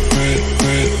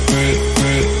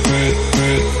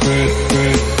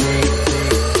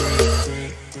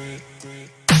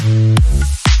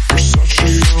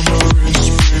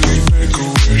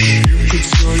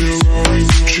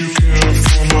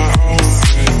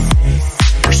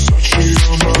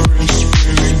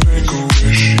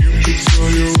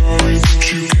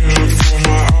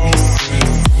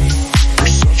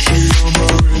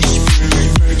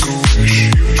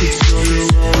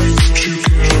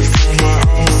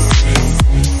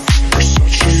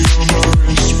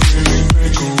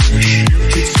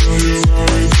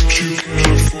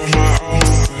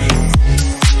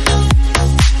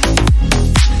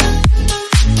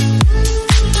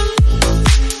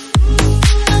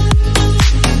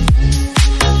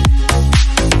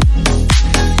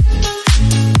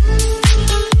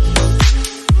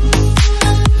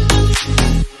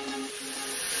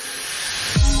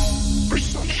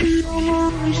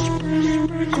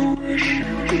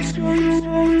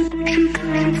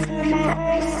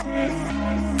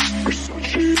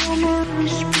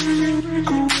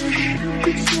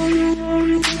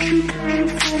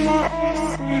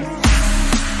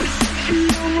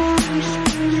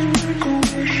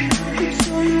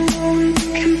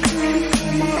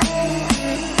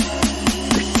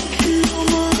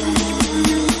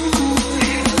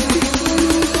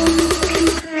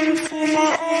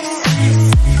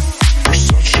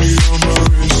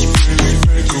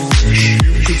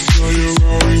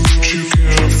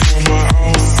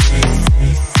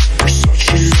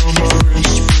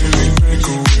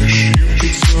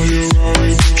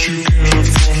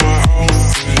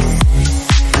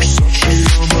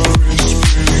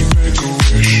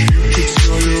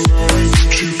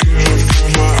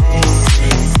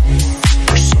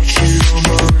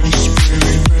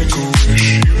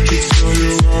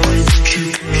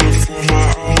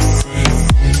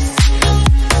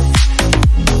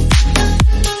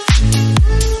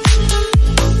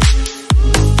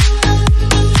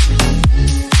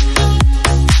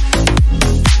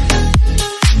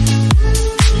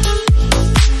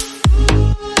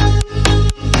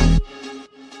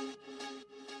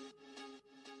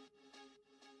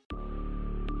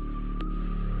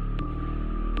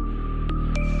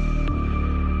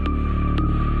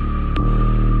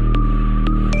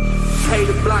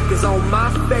 Blockers on my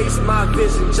face, my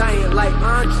vision giant like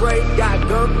Andre. Got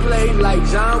gunplay like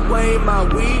John Wayne, my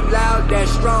weed loud, that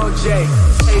strong J.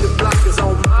 Hater blockers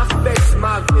on my face,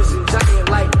 my vision giant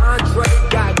like Andre.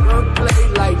 Got gunplay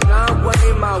like John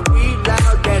Wayne, my weed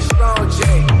loud, that strong J.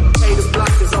 Hater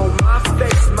blockers on my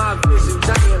face, my vision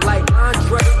giant like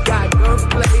Andre. Got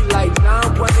gunplay like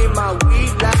John Wayne, my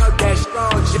weed loud, that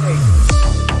strong J.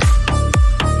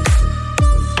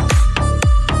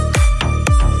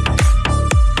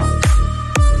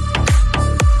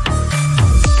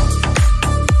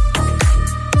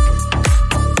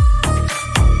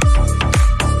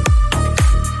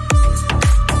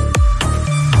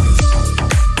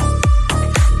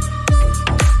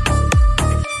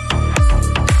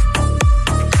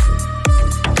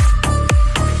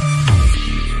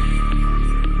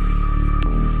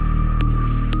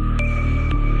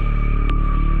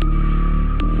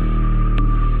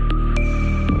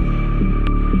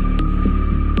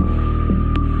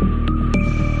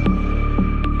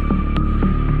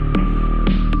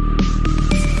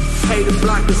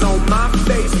 Blockers on my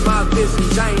face, my vision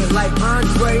giant like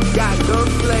Andre. Got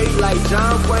gunplay like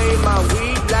John Wayne, my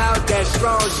weed loud, that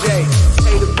strong J.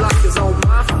 Hater blockers on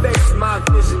my face, my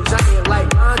vision giant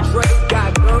like Andre.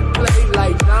 Got gunplay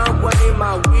like John Wayne,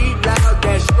 my weed loud,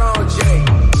 that strong J.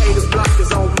 Hater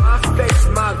blockers on my face,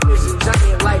 my vision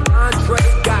giant like Andre.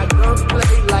 Got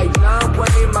gunplay like John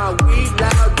Wayne, my weed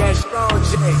loud, that strong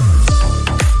J.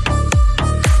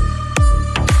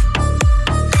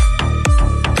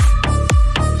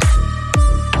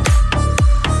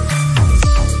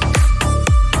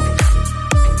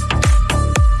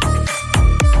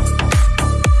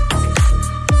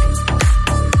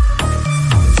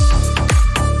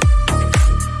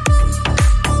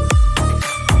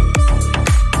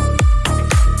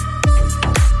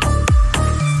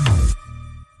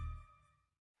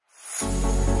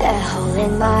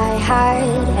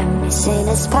 Missing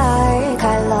a spark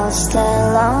I lost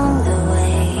along the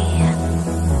way,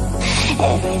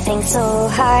 Everything's so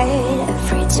hard,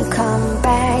 afraid to come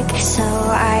back, so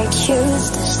I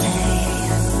choose to stay.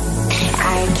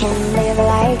 I can't live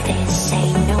like this,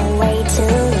 ain't no way to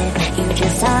live. You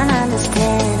just don't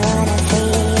understand what I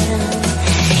feel.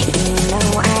 You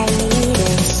know I need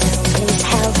it, so please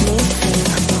help me feel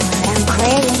what I'm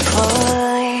craving for.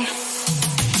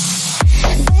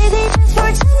 Baby, just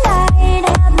for tonight,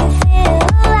 help me feel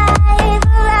alive,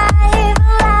 alive,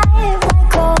 alive,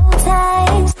 like old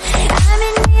times. I'm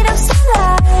in need of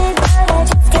sunlight, but I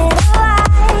just can't why,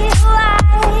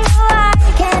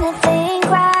 can't I think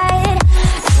right?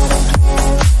 I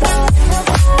don't care about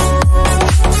nobody.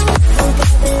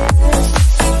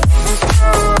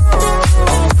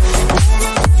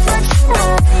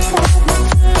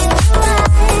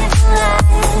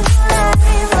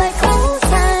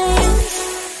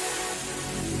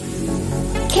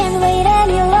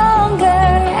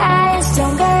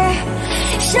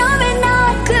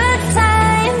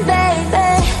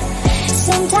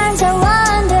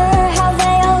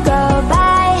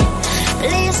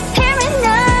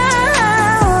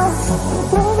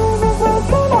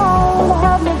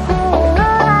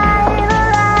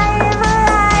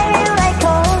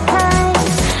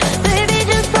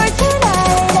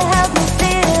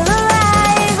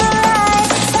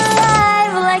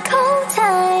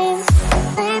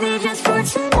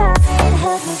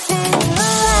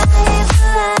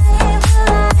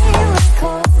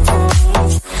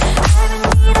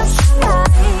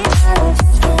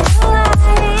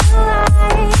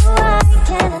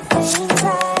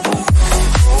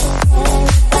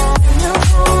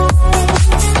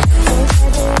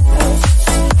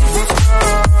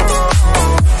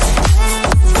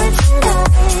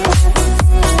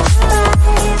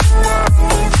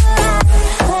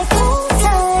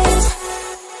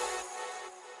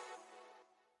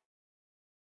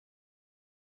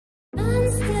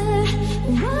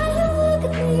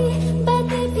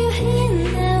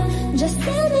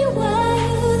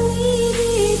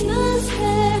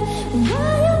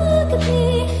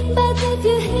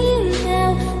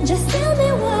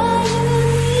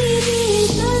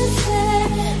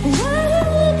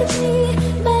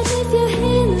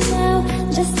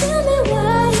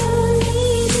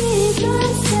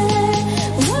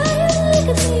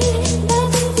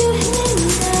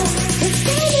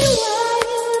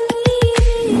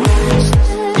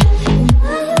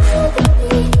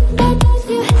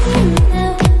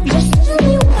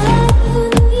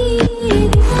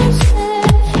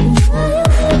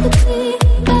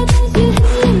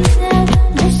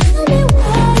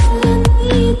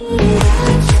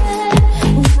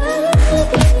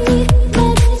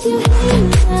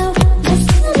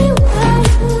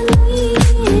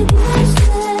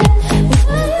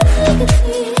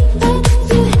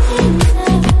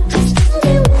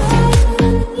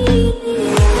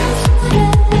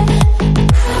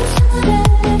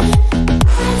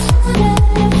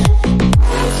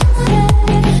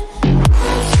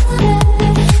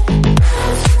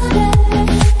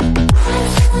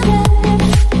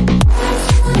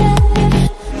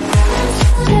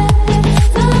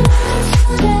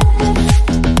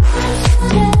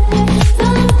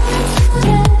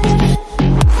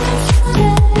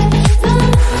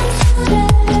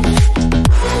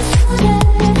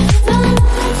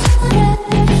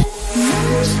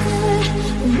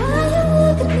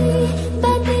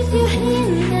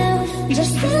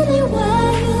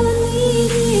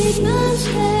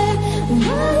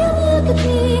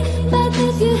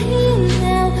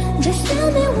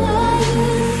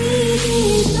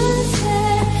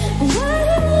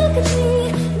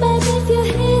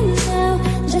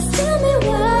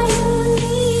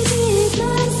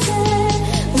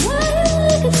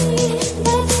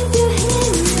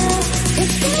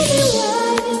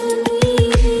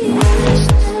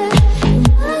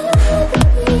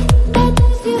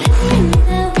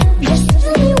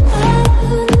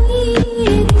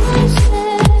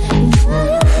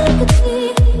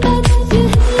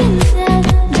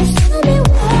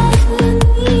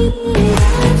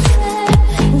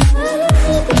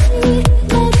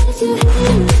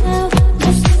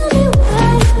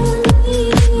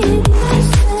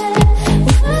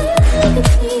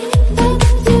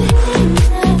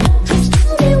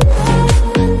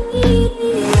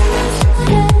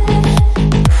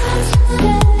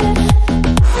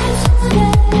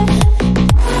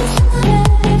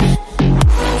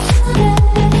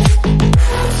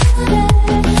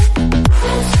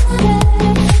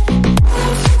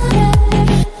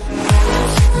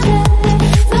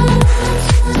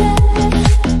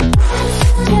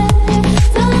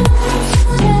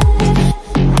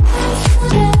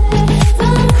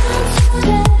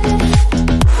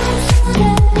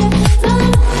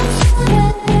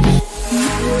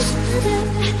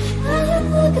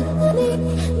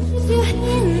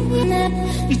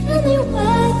 Tell me why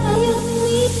are you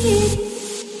weak?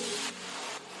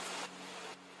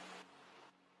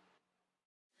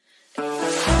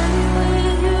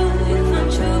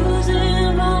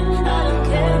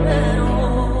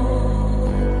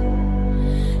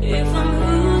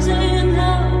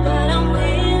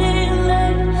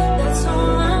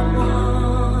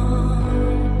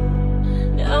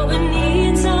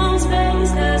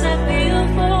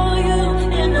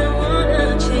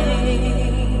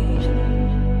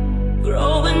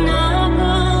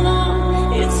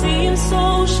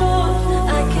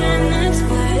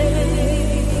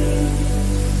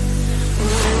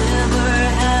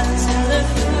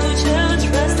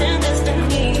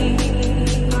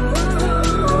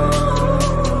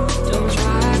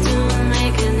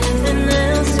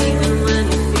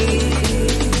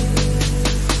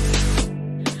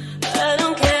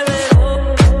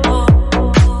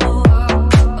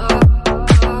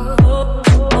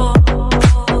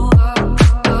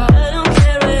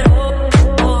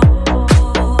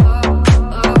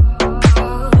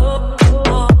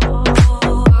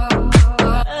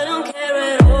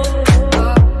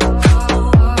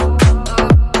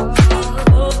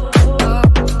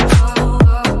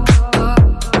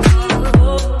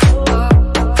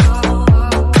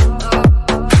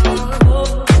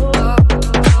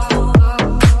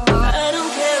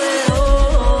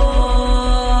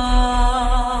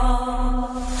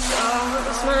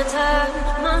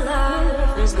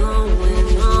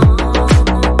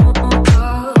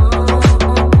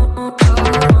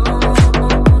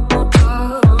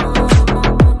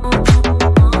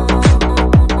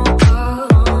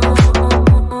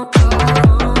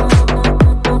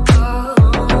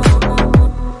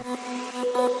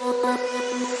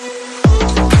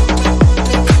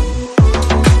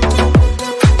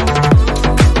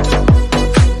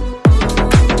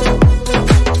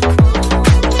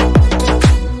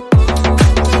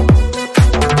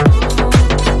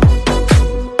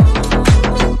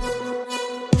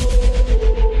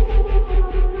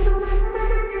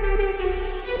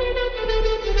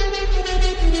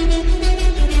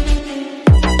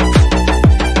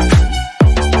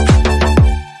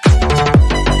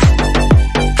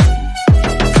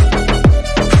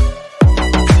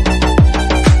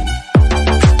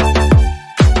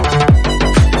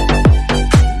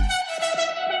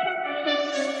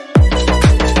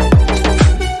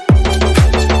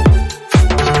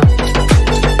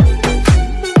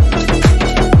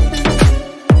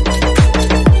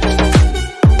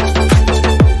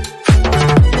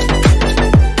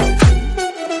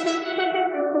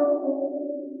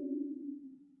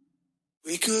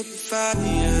 We could be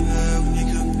fire, we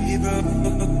could be broke.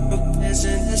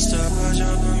 Dancing the stars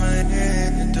over my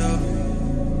head, though.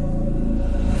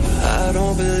 I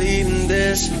don't believe in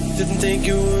this, didn't think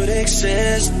you would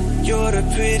exist. You're the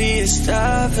prettiest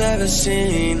I've ever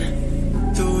seen.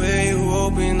 The way you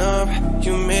open up,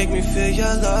 you make me feel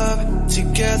your love.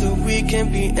 Together we can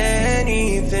be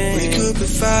anything. We could be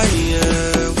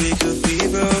fire, we could be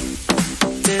broke.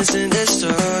 Dancing the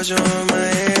stars on my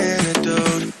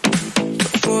antidote.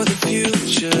 For the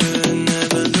future,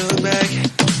 never look back.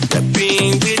 That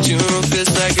being with you feels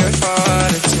like a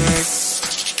heart attack.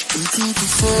 We could be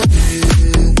fire,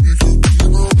 we could be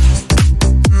broke.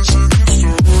 Dancing the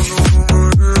stars on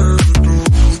my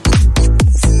antidote.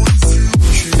 For the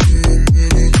future,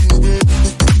 never look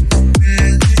back.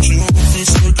 Being with you feels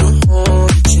like a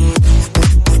heart attack.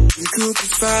 We could be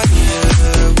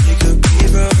fire, we could be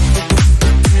broke.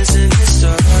 Dancing the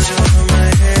stars on my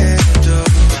antidote.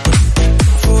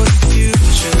 For the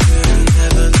future,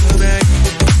 never look back.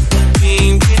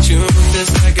 Being with you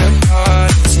feels like a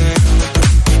heart attack.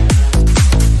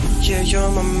 Yeah,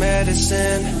 you're my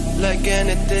medicine, like an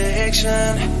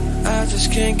addiction. I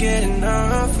just can't get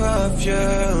enough of you.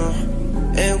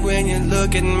 And when you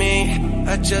look at me,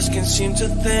 I just can't seem to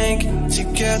think.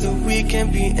 Together we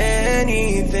can be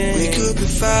anything. We could be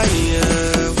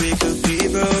fire, we could be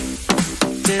broke.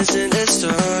 Dancing the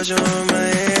stars on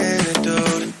my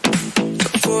antidote.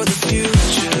 For the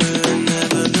future,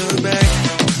 never look back.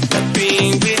 That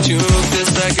being with you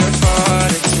feels like a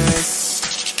heart attack.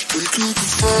 We could be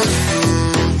fire,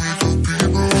 we could be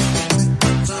broke.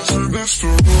 Dancing the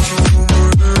stars on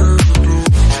my antidote.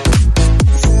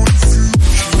 For the future,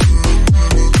 never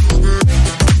look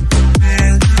back.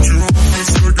 Being with you feels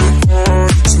like a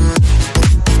heart attack.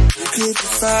 We could be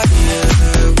fire,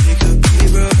 we could be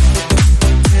broke.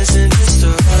 Dancing the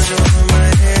stars on my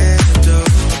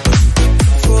antidote.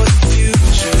 For the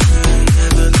future,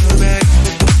 never look back.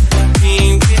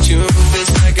 Being with you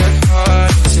feels like a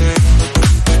heart attack.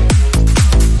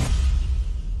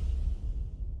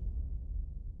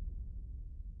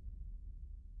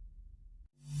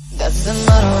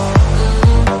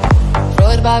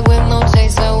 back with no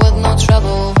chaser, with no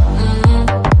trouble.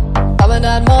 Popping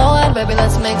that more and baby,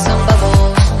 let's make some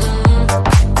bubbles.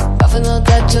 Puffing on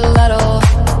that gelato,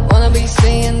 wanna be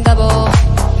seeing double.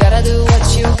 Gotta do what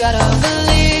you gotta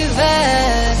believe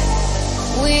it.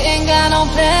 We ain't got no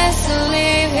place to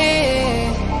leave here.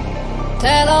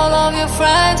 Tell all of your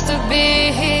friends to be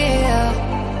here.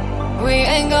 We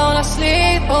ain't gonna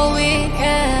sleep all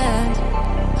weekend.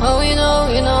 Oh, you know,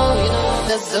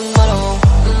 that's the motto.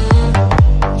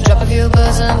 Drop a few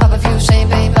buzz and pop a few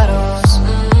champagne bottles.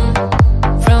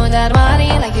 Throwing that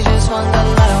money like you just won the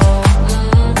lotto.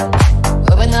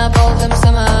 Open up all them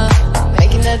summer,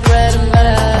 making that bread and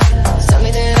butter. Tell me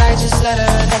that I just let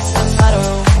her, that's the motto.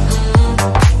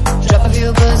 Drop a few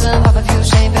buzz and pop a few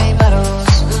champagne bottles.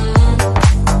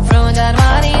 Throwing that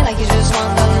money like you just won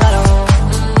the lotto.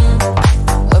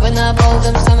 Open up all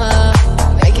them summer,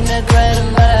 making that bread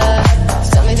and butter.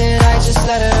 Tell me that I just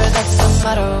let her, that's the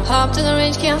motto. Hop to the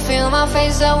range, can't feel my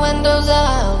face, the windows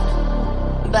out.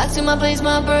 Back to my place,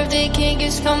 my birthday cake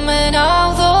is coming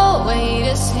out. The weight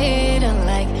is hidden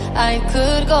like I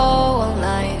could go all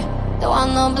night. Don't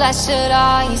want no bloodshot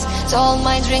eyes, so hold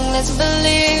my drink, let's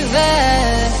believe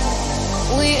it.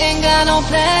 We ain't got no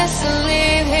place to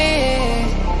leave here.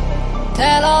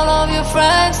 Tell all of your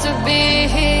friends to be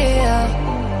here.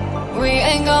 We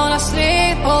ain't gonna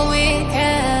sleep all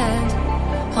weekend.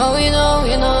 Oh, you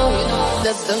know,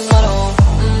 that's the motto.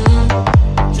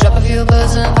 Drop a few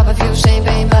buzz and pop a few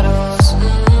champagne bottles.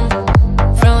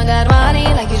 Throwing that money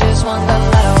like you just won the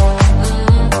lotto.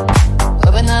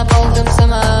 Open up all them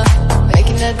summer,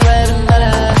 making that bread and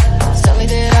butter. Tell me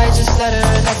that I just let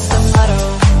her, that's the motto.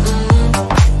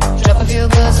 Drop a few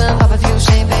buzz and pop a few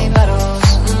champagne bottles.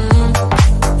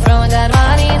 Throwing that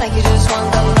money like you just won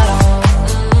the lotto.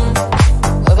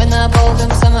 Open up all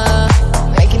them summer,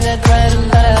 making that bread and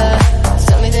butter.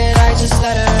 Tell me that I just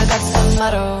let her, that's the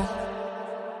motto.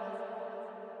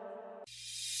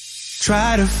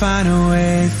 Try to find a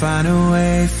way, find a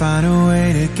way, find a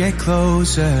way to get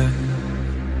closer.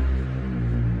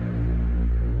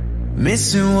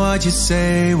 Missing what you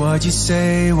say, what you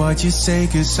say, what you say,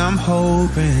 'cause I'm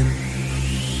hoping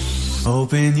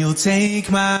you'll take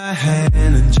my hand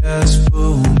and just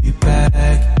pull me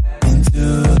back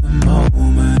into the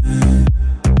moment.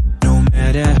 No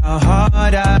matter how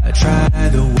hard I try,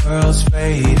 the world's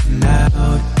fading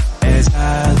out as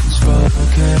I lose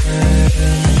focus.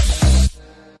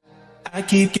 I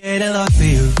keep getting lost to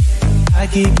you, I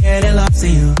keep getting lost to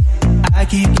you, I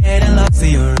keep getting lost to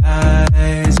your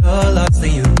eyes, oh lost to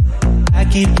you. I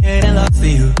keep getting lost to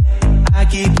you, I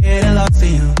keep getting lost to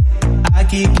you, I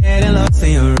keep getting lost to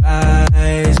your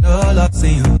eyes, oh lost to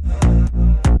you.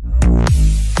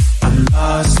 I'm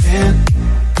lost in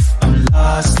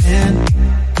lost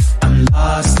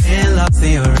to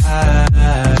your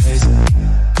eyes.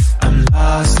 I'm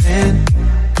lost in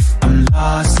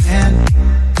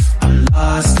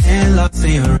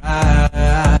your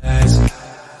eyes.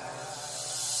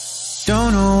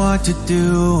 Don't know what to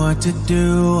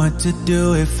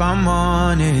do if I'm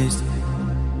honest.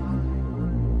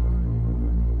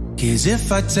 'Cause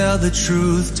if I tell the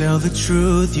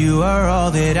truth, you are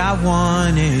all that I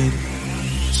wanted.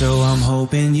 So I'm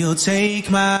hoping you'll take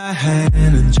my hand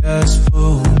and just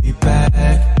pull me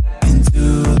back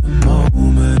into the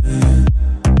moment.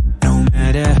 No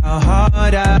matter how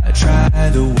hard I try,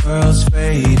 the world's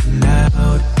fading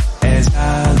out as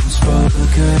I lose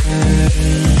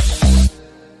focus.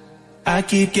 I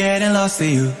keep getting lost to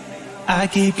you, I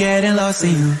keep getting lost to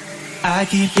you, I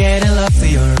keep getting lost to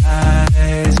your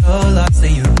eyes, oh lost to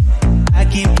you. I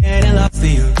keep getting lost to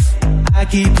you, I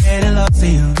keep getting lost to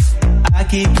you, I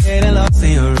keep getting lost to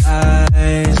your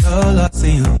eyes, oh lost to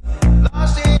you.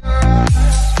 Lost in your eyes.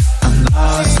 I'm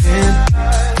lost in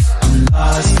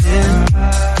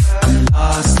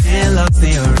lost to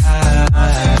your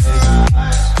eyes.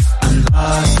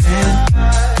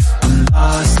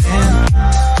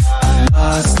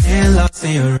 I'm lost to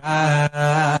your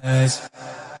eyes.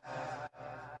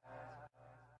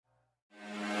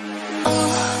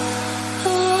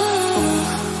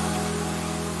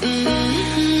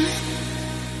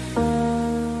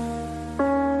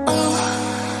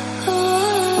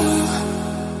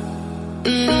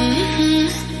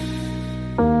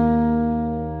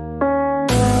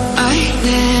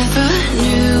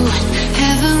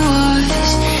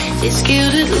 It's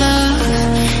gilded love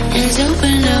has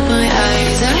opened up my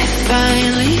eyes. I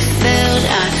finally felt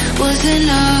I was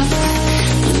enough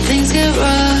when things get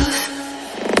rough.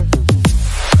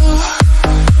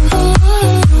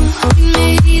 We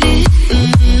made it,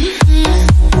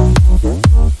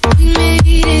 we made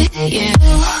it, yeah.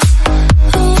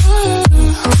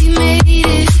 We made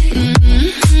it,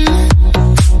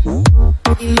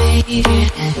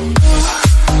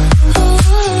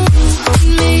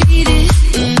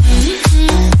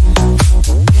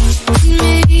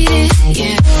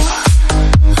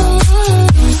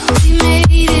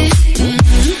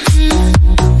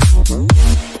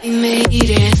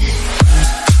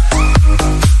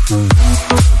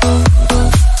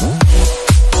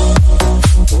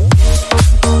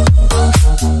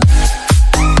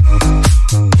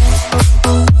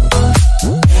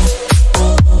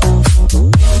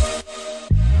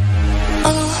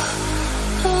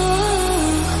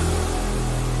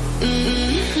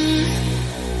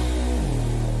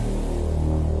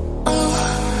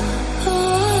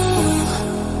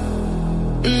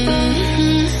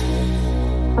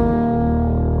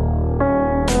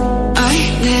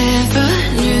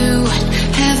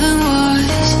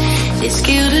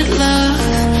 skilled at love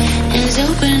has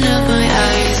opened up my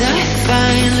eyes. I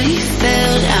finally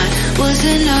felt I was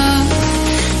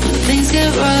enough when things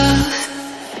get rough.